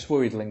 Yeah, I just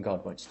worried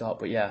Lingard won't start,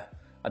 but yeah,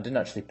 I didn't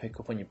actually pick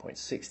up on your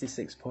points.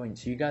 66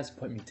 points. You guys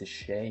put me to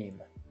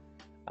shame.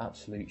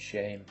 Absolute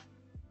shame.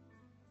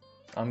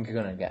 I'm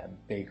going to get a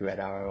big red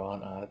arrow,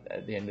 aren't I,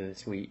 at the end of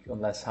this week,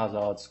 unless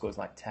Hazard scores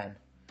like 10.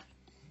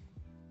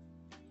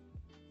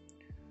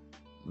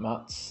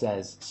 Matt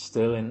says,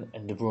 Sterling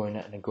and De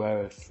Bruyne and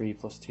Aguero, 3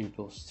 + 2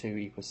 + 2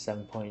 equals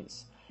 7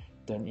 points.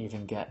 Don't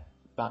even get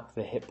back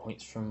the hit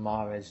points from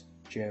Mahrez,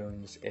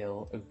 Jones,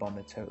 ill,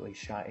 Ogbonna totally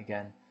shite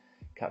again.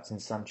 Captain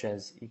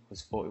Sanchez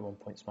equals 41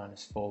 points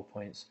minus 4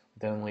 points,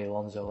 with only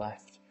Alonso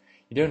left.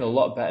 You're doing a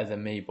lot better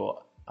than me,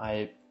 but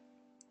I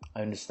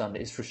understand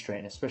it's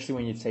frustrating, especially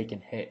when you're taking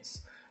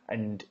hits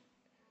and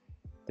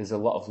there's a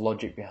lot of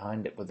logic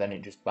behind it, but then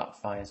it just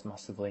backfires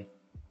massively.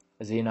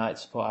 As a United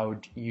supporter, I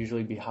would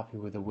usually be happy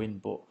with a win,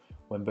 but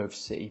when both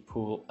City,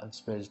 Pool and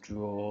Spurs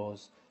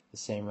draws the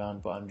same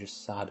round, but I'm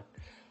just sad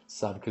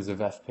because of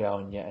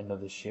FPL and yet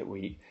another shit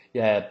week.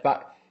 Yeah,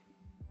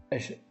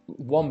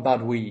 one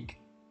bad week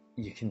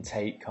you can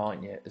take,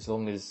 can't you? As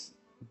long as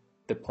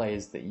the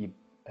players that you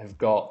have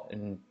got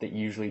and that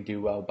usually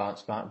do well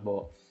bounce back,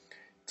 but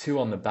 2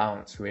 on the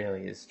bounce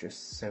really is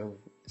just so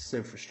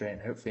frustrating.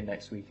 Hopefully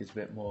next week is a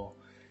bit more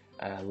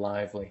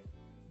lively.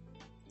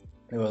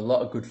 There were a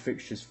lot of good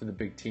fixtures for the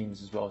big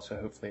teams as well, so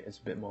hopefully it's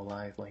a bit more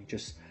lively.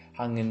 Just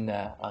hang in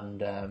there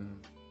and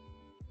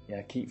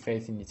keep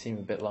faith in your team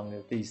a bit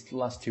longer. These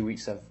last 2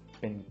 weeks have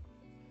been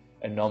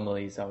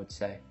anomalies, I would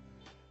say.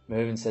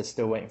 Mervyn says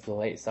still waiting for the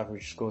latest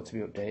average score to be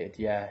updated.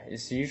 Yeah,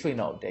 it's usually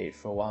not updated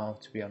for a while,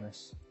 to be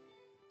honest.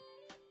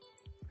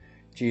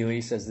 G.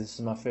 Lee says, this is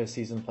my first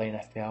season playing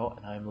FPL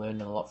and I'm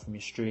learning a lot from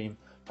your stream.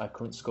 My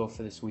current score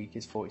for this week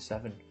is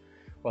 47.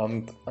 Well,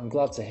 I'm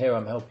glad to hear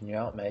I'm helping you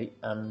out, mate.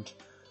 And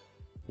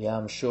yeah,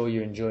 I'm sure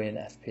you're enjoying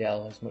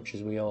FPL as much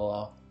as we all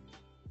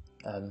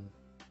are.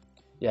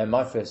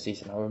 My first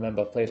season, I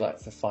remember I played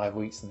for 5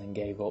 weeks and then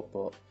gave up,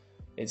 but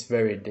it's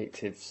very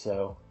addictive,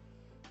 so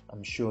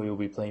I'm sure you'll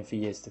be playing for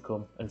years to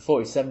come. And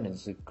 47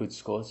 is a good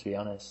score, to be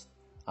honest.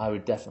 I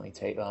would definitely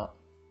take that.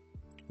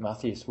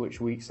 Matthews,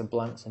 which weeks are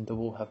blanks and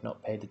double? Have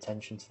not paid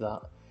attention to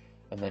that.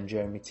 And then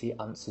Jeremy T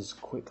answers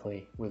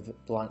quickly with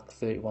blank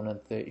 31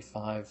 and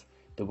 35,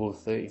 double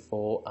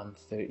 34 and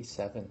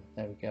 37.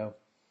 There we go.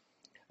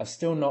 I've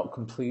still not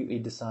completely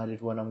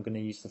decided when I'm going to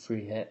use the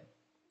free hit.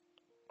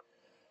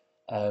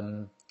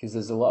 Because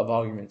there's a lot of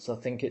arguments. I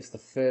think it's the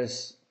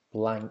first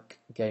blank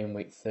game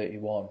week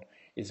 31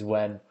 is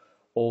when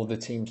all the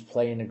teams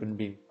playing are going to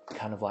be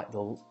kind of like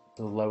the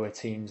lower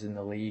teams in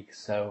the league.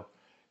 So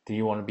do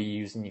you want to be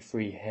using your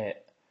free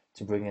hit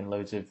to bring in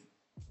loads of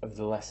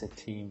the lesser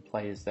team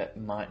players that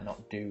might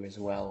not do as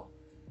well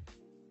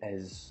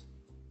as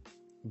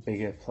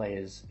bigger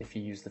players if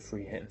you use the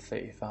free hit in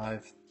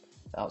 35?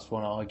 That's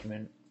one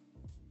argument.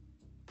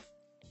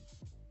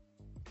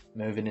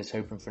 Mervyn is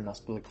hoping for an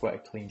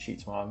Azpilicueta clean sheet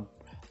tomorrow. I'm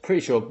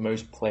pretty sure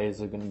most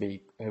players are going to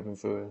be hoping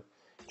for a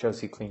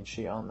Chelsea clean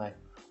sheet, aren't they?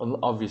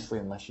 Obviously,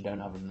 unless you don't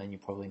have them, then you're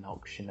probably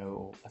not, because you know it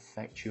will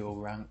affect your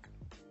rank.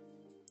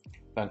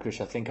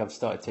 Vanquish, I think I've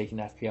started taking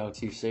FPL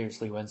too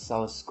seriously. When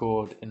Salah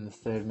scored in the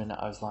 3rd minute,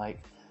 I was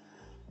like,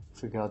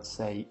 for God's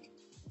sake,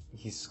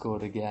 he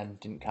scored again,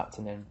 didn't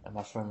captain him. And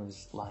my friend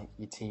was like,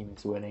 your team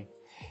is winning.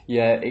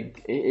 Yeah, it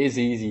is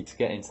easy to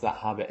get into that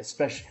habit,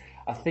 especially,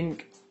 I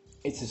think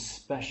it's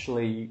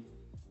especially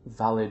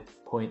valid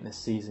point this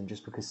season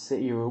just because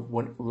City are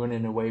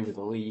running away with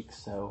the league,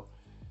 so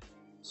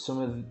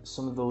some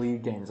of the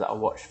league games that I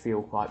watch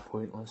feel quite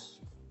pointless.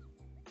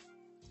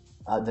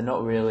 There's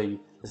not really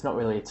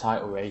a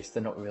title race,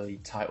 they're not really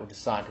title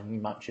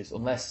deciding matches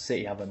unless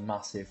City have a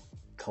massive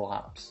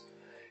collapse.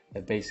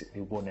 They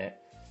basically won it.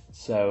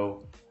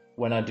 So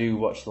when I do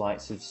watch the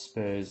likes of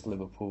Spurs,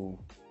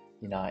 Liverpool,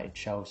 United,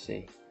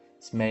 Chelsea,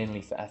 it's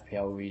mainly for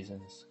FPL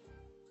reasons.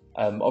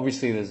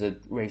 Obviously there's a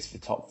race for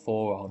top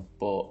 4 on,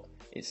 but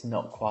it's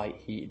not quite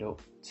heated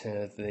up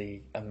to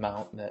the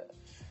amount that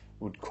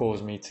would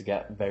cause me to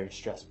get very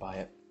stressed by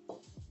it.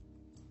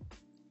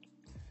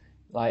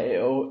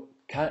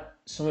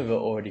 Some of it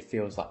already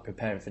feels like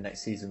preparing for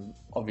next season.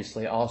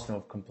 Obviously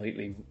Arsenal have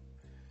completely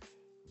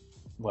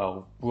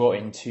brought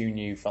in 2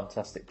 new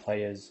fantastic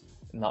players,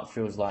 and that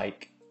feels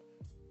like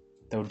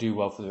they'll do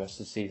well for the rest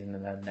of the season,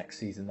 and then next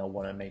season they'll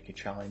want to make a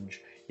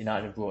challenge.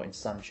 United have brought in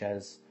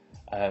Sanchez,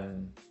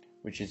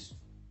 which is,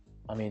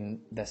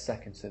 they're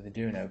second, so they're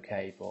doing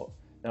okay, but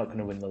they're not going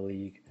to win the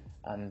league,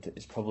 and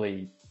it's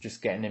probably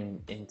just getting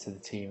him into the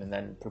team and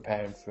then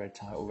preparing for a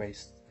title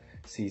race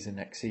season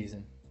next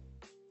season.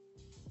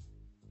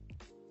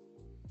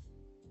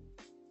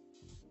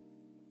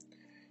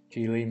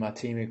 G. Lee, my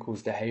team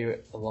equals De Gea,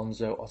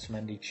 Alonso,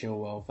 Otamendi,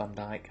 Chilwell, Van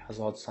Dijk,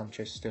 Hazard,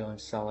 Sanchez, Sterling,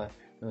 Salah,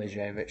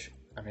 Milivojevic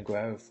and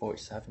Aguero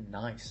 47.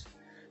 Nice.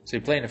 So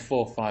you're playing a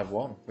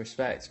 4-5-1.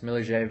 Respect.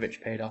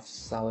 Milivojevic paid off.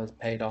 Salah's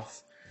paid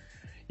off.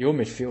 Your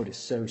midfield is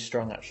so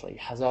strong, actually.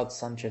 Hazard,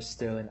 Sanchez,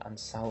 Sterling, and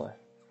Salah.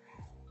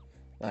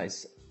 That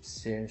is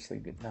seriously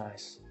good.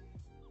 Nice.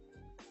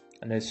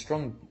 And there's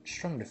strong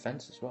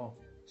defence as well.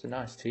 It's a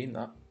nice team,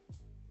 that.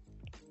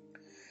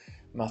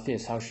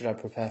 Matthias, how should I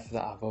prepare for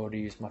that? I've already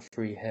used my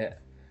free hit.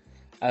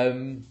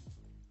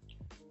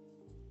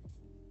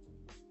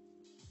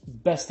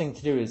 Best thing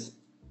to do is,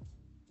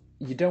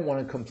 you don't want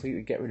to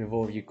completely get rid of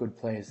all of your good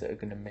players that are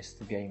going to miss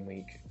the game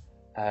week.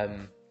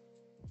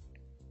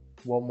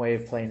 One way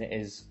of playing it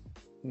is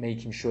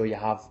making sure you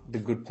have the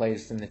good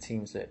players from the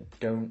teams that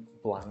don't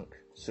blank,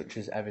 such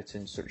as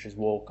Everton, such as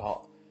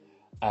Walcott,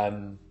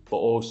 but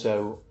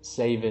also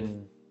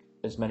saving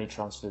as many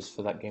transfers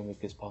for that game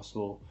week as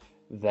possible,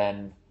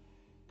 then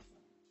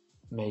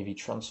maybe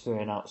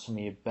transferring out some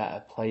of your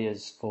better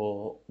players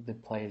for the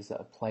players that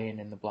are playing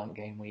in the blank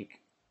game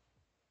week.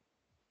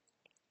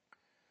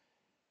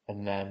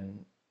 And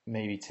then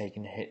maybe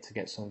taking a hit to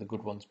get some of the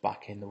good ones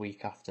back in the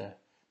week after.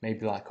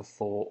 Maybe like a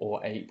 4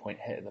 or 8 point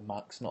hit at the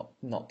max,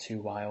 not too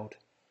wild.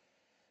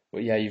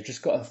 But yeah, you've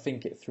just got to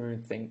think it through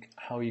and think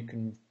how you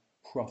can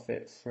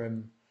profit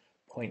from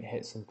point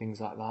hits and things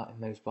like that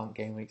in those blank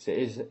game weeks. It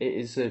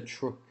is a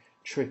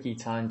tricky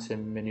time to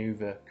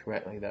manoeuvre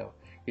correctly though,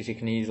 because you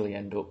can easily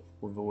end up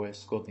with a worse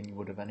score than you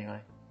would have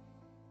anyway.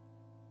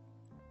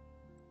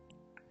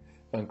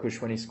 Vanquish,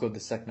 when he scored the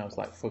second, I was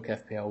like, fuck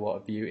FPL, what a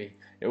beauty.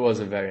 It was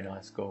a very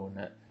nice goal,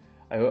 wasn't it?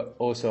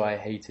 I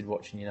hated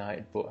watching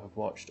United, but have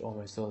watched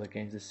almost all the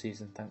games this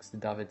season thanks to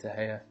David De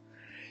Gea.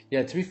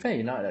 Yeah, to be fair,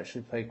 United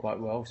actually played quite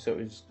well, so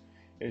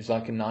it was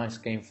like a nice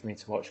game for me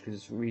to watch,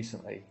 because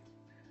recently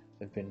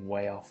they've been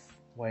way off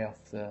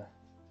the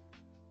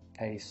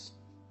pace.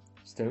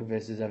 Stoke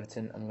versus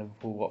Everton and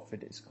Liverpool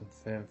Watford is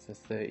confirmed for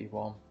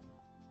 31.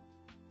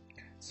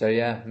 So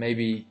yeah,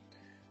 maybe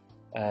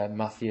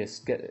Matthias,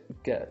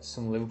 get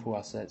some Liverpool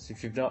assets.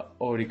 If you've not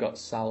already got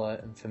Salah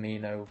and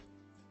Firmino,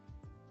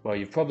 well,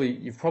 you've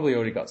probably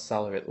already got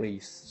Salah at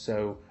least.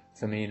 So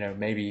Firmino,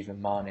 maybe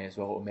even Mane as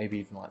well, or maybe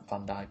even like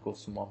Van Dijk or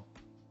someone.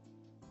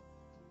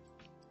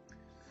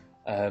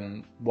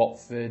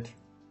 Watford,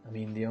 I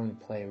mean, the only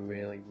player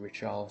really,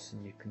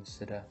 Richarlison, you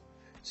consider.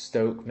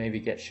 Stoke, maybe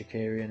get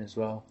Shaqiri as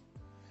well.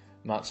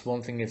 Matt's,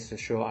 one thing is for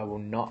sure, I will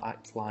not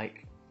act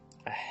like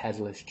a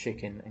headless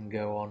chicken and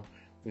go on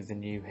with the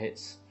new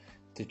hits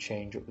to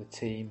change up the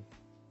team.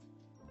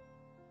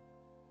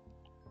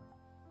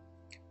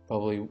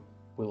 Probably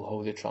will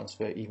hold a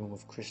transfer even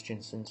with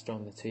Christensen still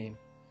on the team.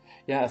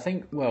 Yeah, I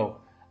think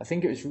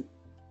it was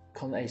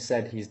Conte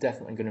said he's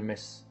definitely going to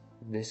miss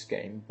this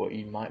game, but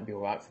he might be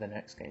alright for the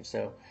next game,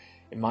 so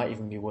it might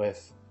even be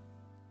worth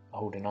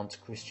holding on to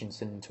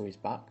Christensen until he's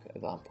back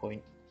at that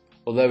point.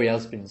 Although he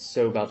has been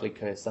so badly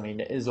cursed, I mean,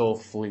 it is all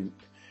fluke.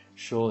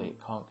 Surely it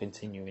can't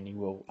continue and he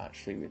will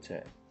actually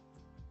return.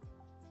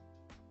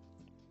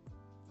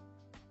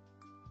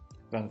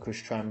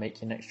 Vanquish, try and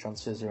make your next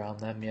transfers around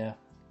them, yeah.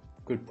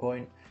 Good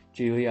point.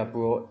 Julia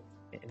brought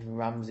in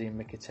Ramsey and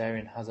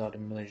Mkhitaryan, Hazard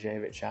and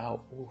Milivojevic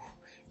out. Ooh,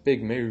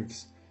 big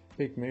moves.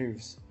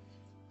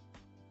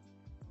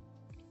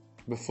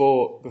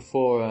 Before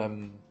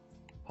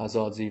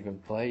Hazard's even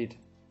played.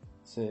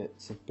 It's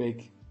a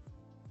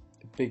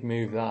big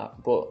move,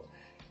 that. But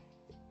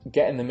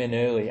getting them in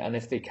early, and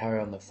if they carry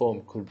on the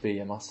form, could be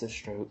a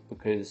masterstroke,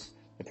 because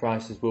the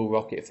prices will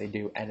rocket if they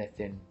do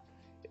anything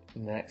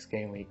in the next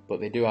game week. But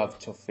they do have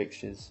tough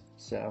fixtures,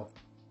 so.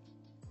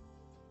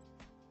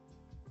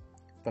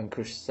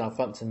 Vanquish,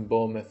 Southampton,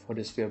 Bournemouth,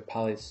 Huddersfield,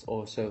 Palace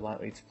also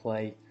likely to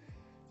play.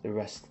 The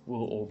rest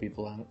will all be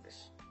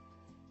blanks.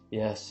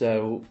 Yeah,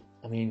 so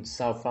I mean,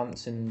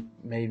 Southampton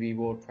maybe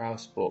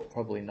Ward-Prowse, but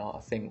probably not.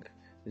 I think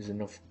there's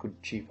enough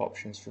good cheap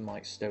options from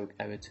like Stoke,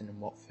 Everton, and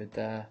Watford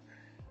there.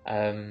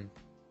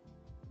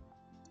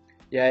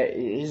 Yeah, it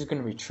is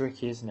going to be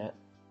tricky, isn't it?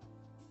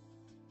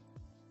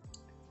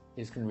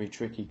 It's going to be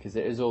tricky because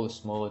it is all the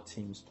smaller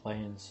teams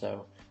playing,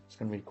 so it's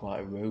going to be quite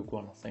a rogue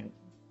one, I think.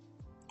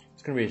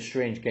 It's going to be a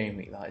strange game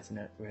week, that, isn't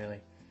it, really?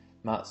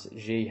 Matt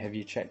G, have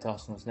you checked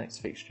Arsenal's next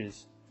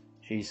fixtures?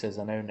 G says,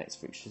 I know next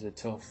fixtures are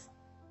tough.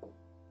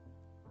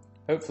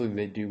 Hopefully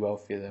they do well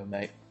for you though,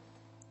 mate.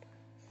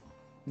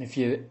 And if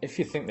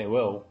you think they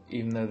will,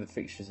 even though the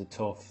fixtures are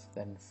tough,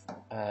 then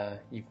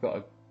you've got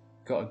to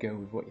go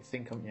with what you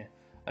think, haven't you?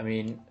 I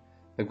mean,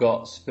 they've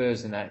got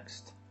Spurs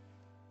next,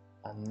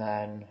 and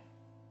then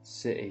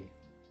City.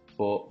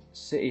 But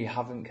City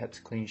haven't kept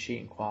a clean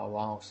sheet in quite a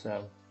while,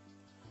 so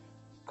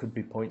could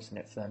be points in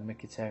it for them.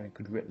 Mkhitaryan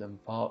could rip them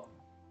apart.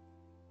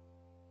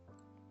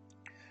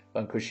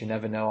 Vanquish, you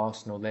never know.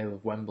 Arsenal, they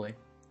love Wembley.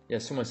 Yeah,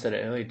 someone said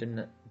it earlier,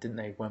 didn't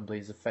they? Wembley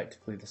is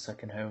effectively the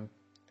second home.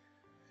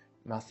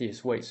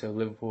 Matthias, wait, so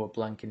Liverpool are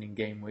blanking in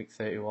game week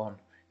 31.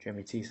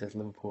 Jeremy T says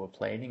Liverpool are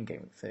playing in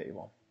game week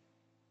 31.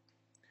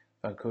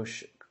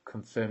 Vanquish,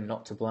 confirmed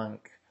not to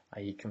blank,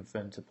 i.e.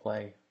 confirmed to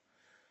play.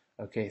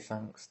 Okay,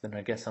 thanks. Then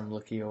I guess I'm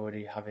lucky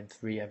already having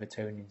 3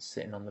 Evertonians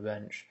sitting on the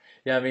bench.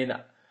 Yeah, I mean,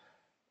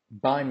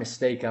 By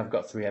mistake, I've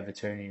got 3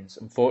 Evertonians.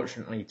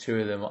 Unfortunately,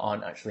 2 of them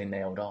aren't actually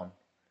nailed on.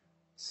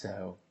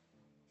 So,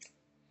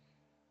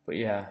 but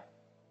yeah,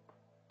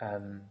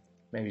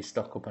 maybe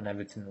stock up on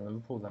Everton and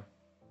Liverpool then.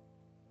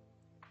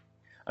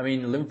 I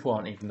mean, Liverpool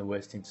aren't even the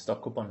worst team to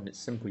stock up on. It's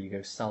simple. You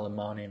go Salah,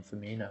 Mane and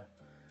Firmino.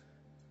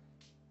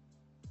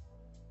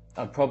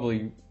 I'd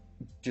probably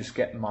just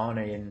get Mane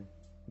in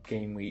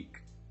game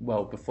week,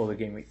 well, before the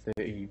game week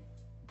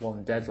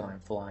 31 deadline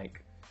for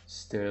like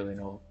Sterling,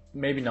 or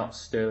maybe not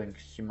Sterling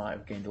because you might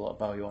have gained a lot of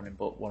value on him,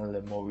 but one of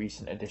the more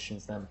recent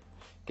additions, then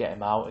get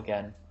him out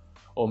again,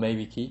 or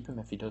maybe keep him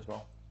if he does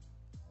well.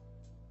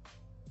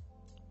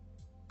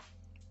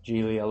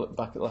 Geely, I look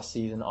back at last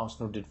season,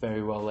 Arsenal did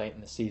very well late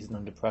in the season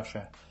under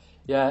pressure.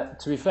 Yeah,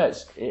 to be fair,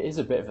 it is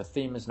a bit of a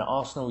theme, isn't it?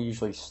 Arsenal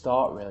usually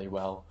start really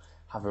well,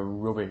 have a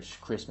rubbish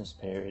Christmas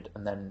period,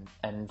 and then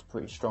end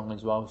pretty strong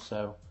as well,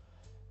 so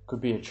could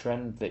be a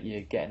trend that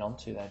you're getting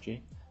onto there,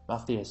 G.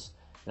 Matthias,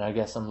 and I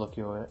guess I'm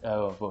lucky,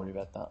 I've already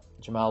read that.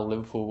 Jamal,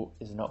 Liverpool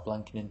is not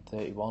blanking in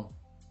 31.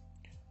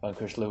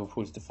 Vanquish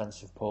Liverpool's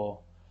defensive poor.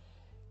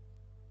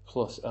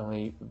 Plus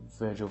only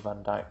Virgil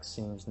van Dijk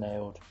seems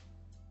nailed.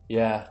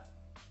 Yeah,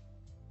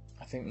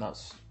 I think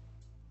that's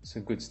a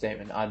good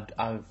statement. I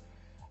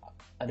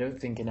don't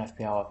think in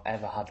FPL I've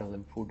ever had a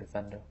Liverpool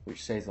defender,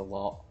 which says a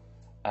lot.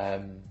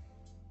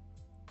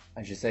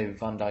 As you say,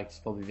 Van Dijk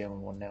is probably the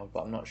only one nailed,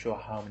 but I'm not sure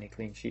how many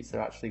clean sheets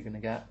they're actually going to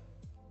get.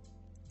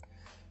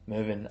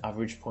 Mervyn,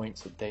 average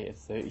points updated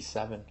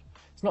 37.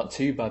 It's not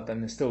too bad then,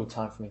 there's still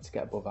time for me to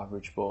get above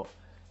average, but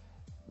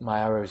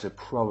my arrows are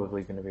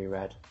probably going to be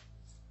red.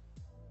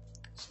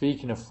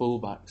 Speaking of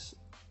fullbacks,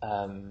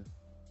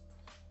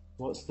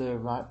 what's the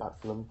right back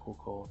for Liverpool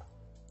called?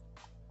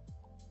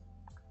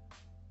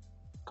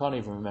 Can't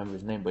even remember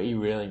his name, but he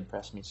really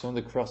impressed me. Some of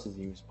the crosses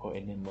he was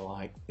putting in were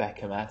like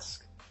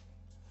Beckham-esque.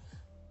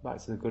 Back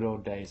to the good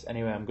old days.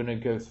 Anyway, I'm going to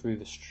go through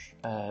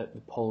the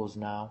polls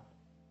now.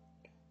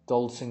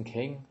 Dalton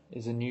King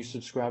is a new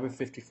subscriber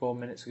 54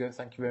 minutes ago.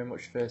 Thank you very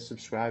much for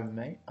subscribing,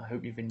 mate. I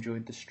hope you've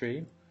enjoyed the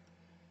stream.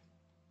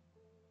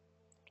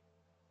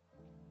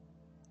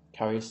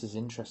 Karius is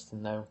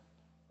interesting though.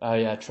 Oh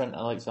yeah, Trent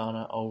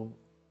Alexander. I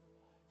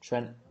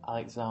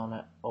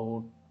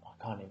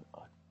can't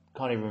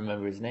even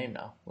remember his name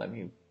now.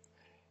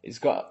 It's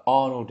got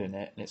Arnold in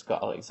it and it's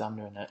got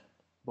Alexander in it,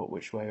 but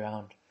which way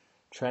around?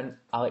 Trent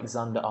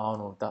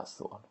Alexander-Arnold, that's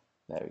the one.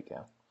 There we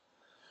go.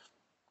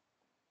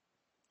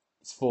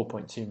 It's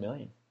 4.2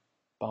 million.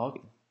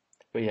 Bargain.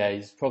 But yeah,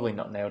 he's probably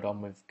not nailed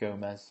on with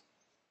Gomez.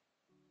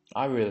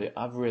 I've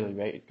really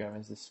rated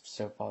Gomez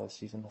so far this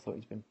season. I thought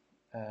he's been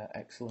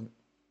excellent.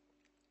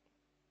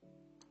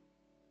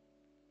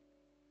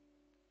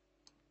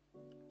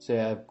 So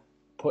yeah,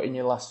 put in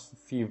your last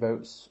few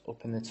votes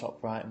up in the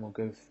top right and we'll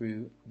go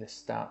through the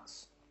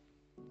stats.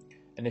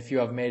 And if you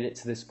have made it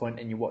to this point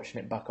and you're watching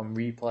it back on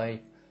replay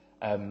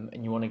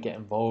and you want to get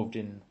involved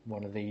in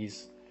one of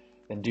these,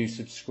 then do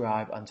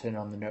subscribe and turn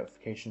on the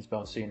notifications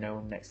bell so you know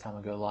next time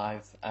I go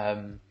live.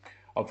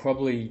 I'll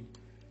probably,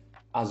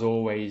 as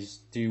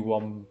always, do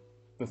one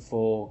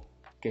before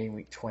game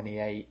week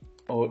 27.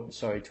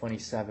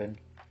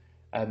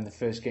 The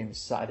first game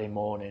is Saturday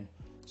morning,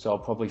 so I'll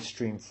probably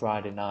stream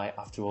Friday night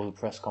after all the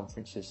press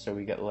conferences so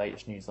we get the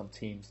latest news on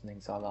teams and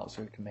things like that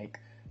so we can make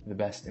the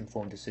best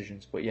informed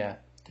decisions. But yeah,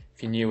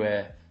 if you're new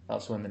here,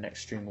 that's when the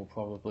next stream will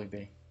probably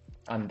be.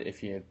 And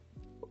if you're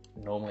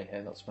normally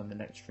here, that's when the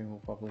next stream will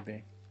probably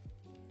be.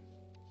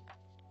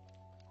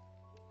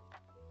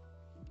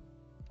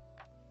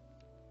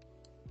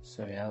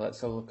 So yeah,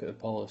 let's have a look at the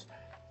polls.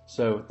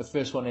 So the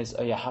first one is,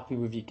 are you happy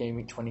with your game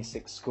week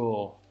 26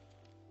 score?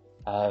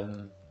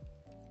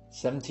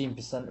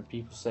 17% of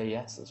people say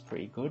yes, that's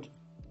pretty good.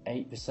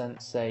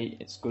 8% say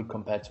it's good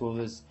compared to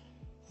others.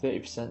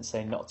 30%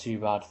 say not too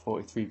bad.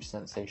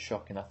 43% say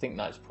shocking. I think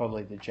that's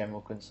probably the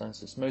general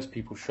consensus. Most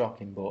people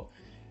shocking, but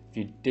if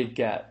you did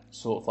get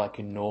sort of like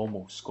a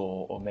normal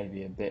score or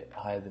maybe a bit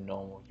higher than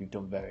normal, you've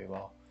done very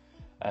well.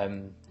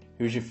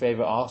 Who's your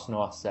favourite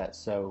Arsenal asset?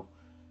 So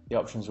the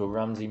options were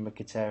Ramsey,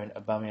 Mkhitaryan,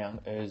 Aubameyang,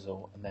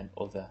 Ozil, and then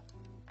other.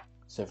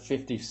 So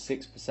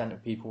 56%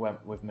 of people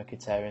went with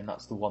Mkhitaryan.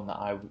 That's the one that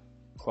I would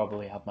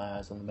probably have my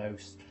eyes on the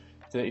most.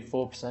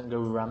 34%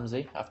 go with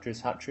Ramsey after his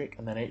hat-trick,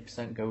 and then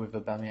 8% go with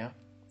Aubameyang.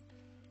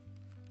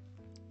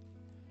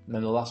 And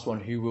then the last one,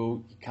 who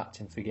will you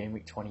captain for game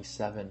week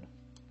 27?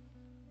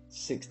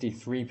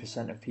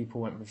 63% of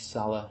people went with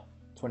Salah,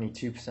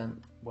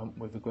 22% went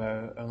with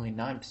Aguero, only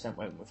 9%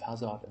 went with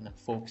Hazard, and then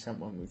 4%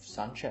 went with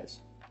Sanchez.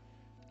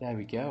 There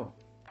we go.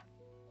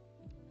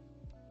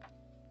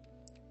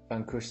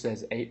 Van Kush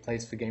says 8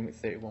 players for game week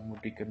 31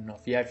 would be good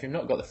enough. Yeah, if you've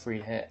not got the free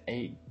hit,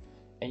 8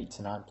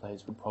 to 9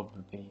 players would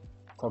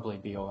probably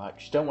be alright.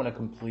 You don't want to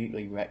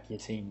completely wreck your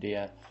team, do you?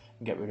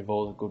 And get rid of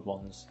all the good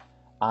ones.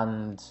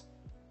 And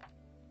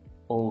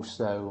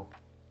also,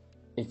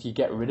 if you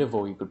get rid of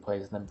all your good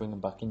players and then bring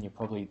them back in, you're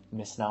probably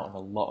missing out on a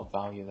lot of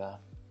value there.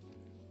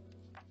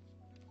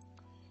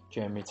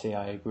 Jeremy T,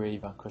 I agree.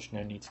 Vanquish,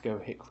 no need to go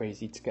hit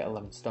crazy to get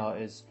 11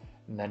 starters.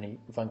 And then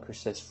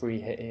Vanquish says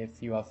free hit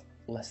if you have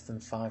less than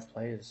 5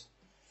 players.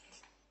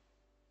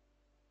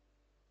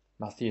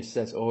 Matthias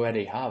says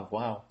already have.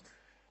 Wow.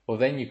 Well,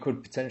 then you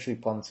could potentially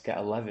plan to get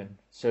 11.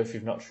 So if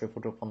you've not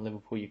tripled up on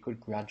Liverpool, you could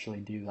gradually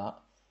do that.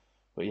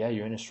 But yeah,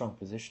 you're in a strong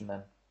position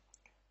then.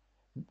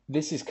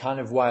 This is kind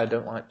of why I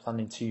don't like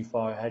planning too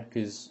far ahead,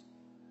 because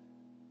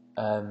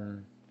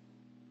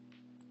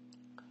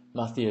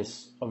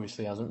Matthias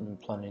obviously hasn't been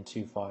planning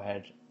too far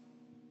ahead,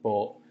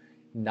 but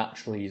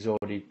naturally he's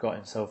already got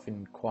himself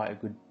in quite a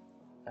good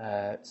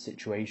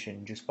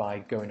situation just by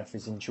going off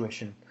his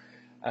intuition.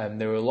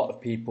 There were a lot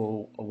of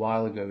people a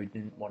while ago who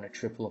didn't want to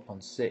triple up on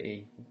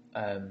City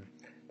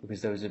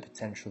because there was a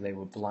potential they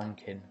were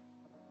blanking.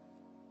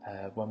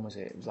 When was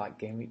it? It was like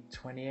game week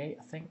 28,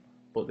 I think,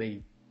 but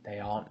they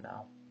aren't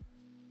now.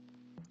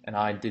 And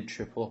I did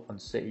triple up on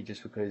City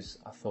just because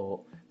I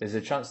thought there's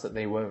a chance that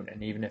they won't,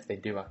 and even if they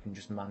do, I can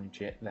just manage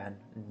it then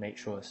and make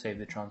sure I save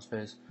the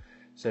transfers.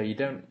 So you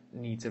don't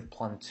need to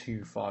plan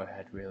too far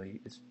ahead,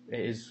 really. It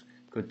is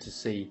good to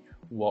see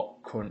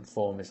what current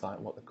form is like,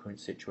 what the current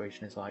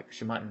situation is like, because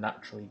you might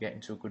naturally get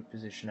into a good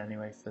position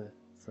anyway for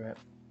it.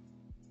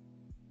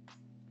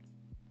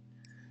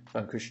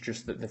 Vanquish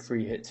just that the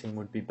free hit team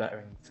would be better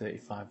in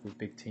 35 with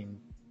big team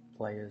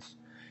players.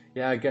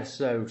 Yeah, I guess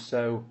so.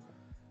 So,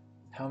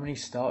 how many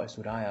starters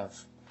would I have?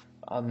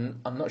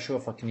 I'm not sure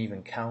if I can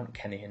even count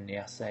Kenny and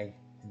Niasse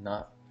in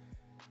that.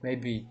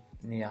 Maybe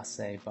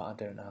Niasse, but I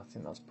don't know. I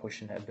think that's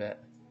pushing it a bit.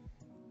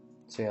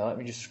 So yeah, let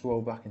me just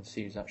scroll back and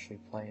see who's actually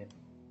playing.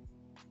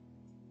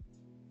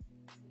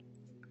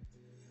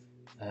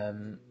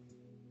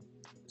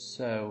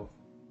 So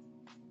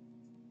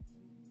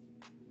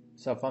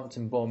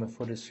Southampton, Bournemouth,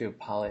 Huddersfield,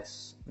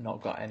 Palace,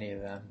 not got any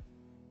of them,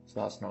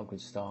 so that's not a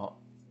good start.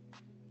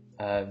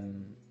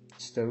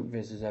 Stoke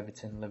versus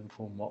Everton,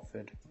 Liverpool and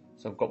Watford.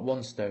 So I've got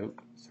 1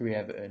 Stoke, 3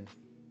 Everton,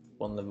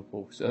 1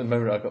 Liverpool. So at the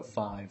moment I've got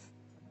 5.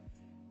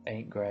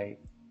 Ain't great,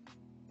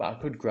 but I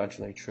could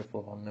gradually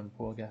triple on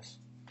Liverpool, I guess.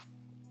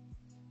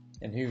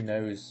 And who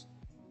knows,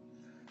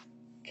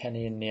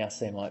 Kenny and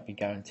Niasse might be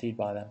guaranteed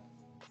by then.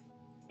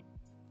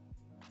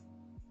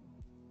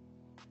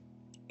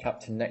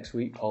 Captain next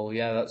week poll,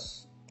 yeah,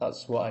 that's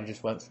what I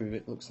just went through.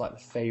 It looks like the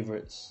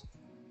favourites,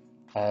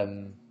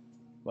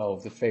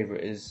 the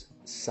favourite is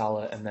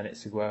Salah, and then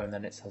it's Aguero, and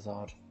then it's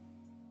Hazard.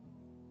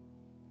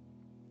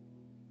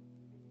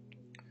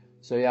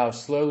 So yeah, I'll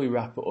slowly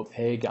wrap it up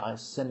here,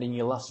 guys. Send in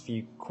your last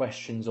few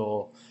questions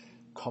or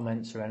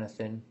comments or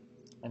anything,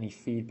 any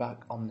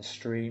feedback on the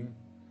stream,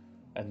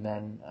 and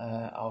then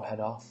I'll head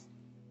off.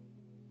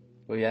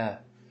 But yeah,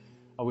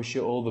 I wish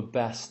you all the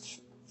best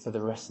for the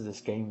rest of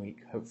this game week.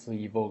 Hopefully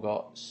you've all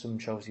got some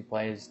Chelsea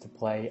players to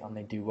play and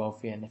they do well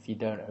for you, and if you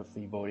don't,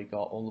 hopefully you've already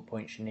got all the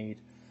points you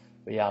need.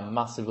 But yeah, I'm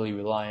massively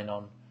relying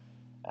on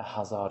a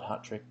Hazard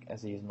hat-trick,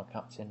 as he is my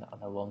captain,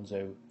 and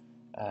Alonso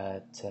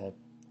to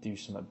do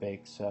something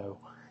big. So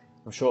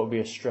I'm sure it'll be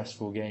a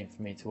stressful game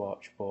for me to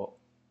watch, but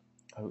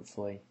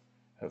hopefully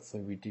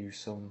we do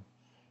some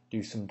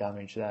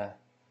damage there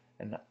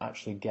and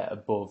actually get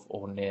above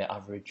or near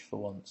average for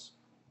once.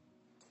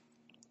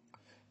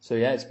 So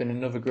yeah, it's been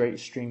another great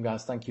stream,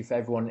 guys. Thank you for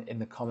everyone in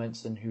the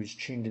comments and who's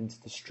tuned into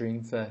the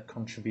stream for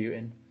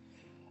contributing.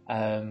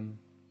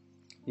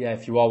 Yeah,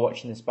 if you are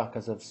watching this back,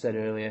 as I've said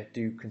earlier,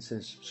 do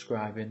consider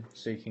subscribing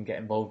so you can get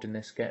involved in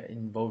this, get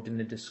involved in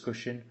the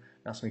discussion,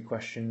 ask me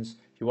questions.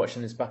 If you're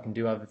watching this back and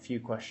do have a few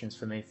questions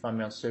for me, find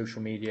me on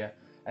social media,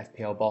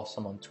 FPL Boss.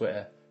 I'm on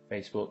Twitter,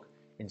 Facebook,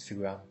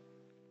 Instagram,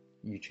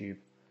 YouTube.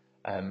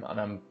 And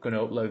I'm going to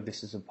upload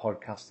this as a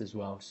podcast as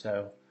well,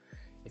 so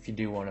if you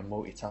do want to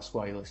multitask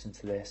while you listen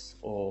to this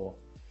or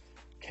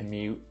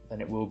commute,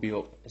 then it will be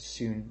up as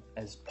soon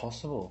as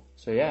possible.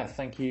 So yeah,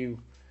 thank you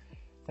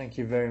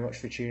very much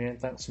for tuning in.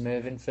 Thanks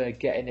Mervyn for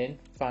getting in,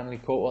 finally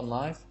caught one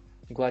live.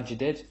 I'm glad you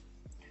did.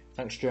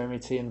 Thanks Jeremy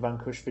T and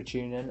Vanquish for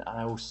tuning in, and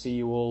I will see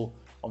you all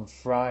on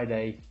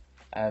Friday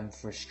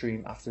for a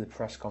stream after the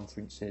press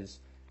conferences,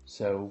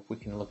 so we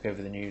can look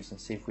over the news and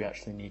see if we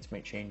actually need to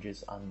make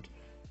changes and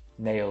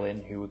nail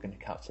in who we're going to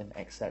captain,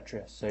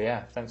 etc. So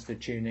yeah, thanks for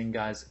tuning in,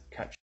 guys. Catch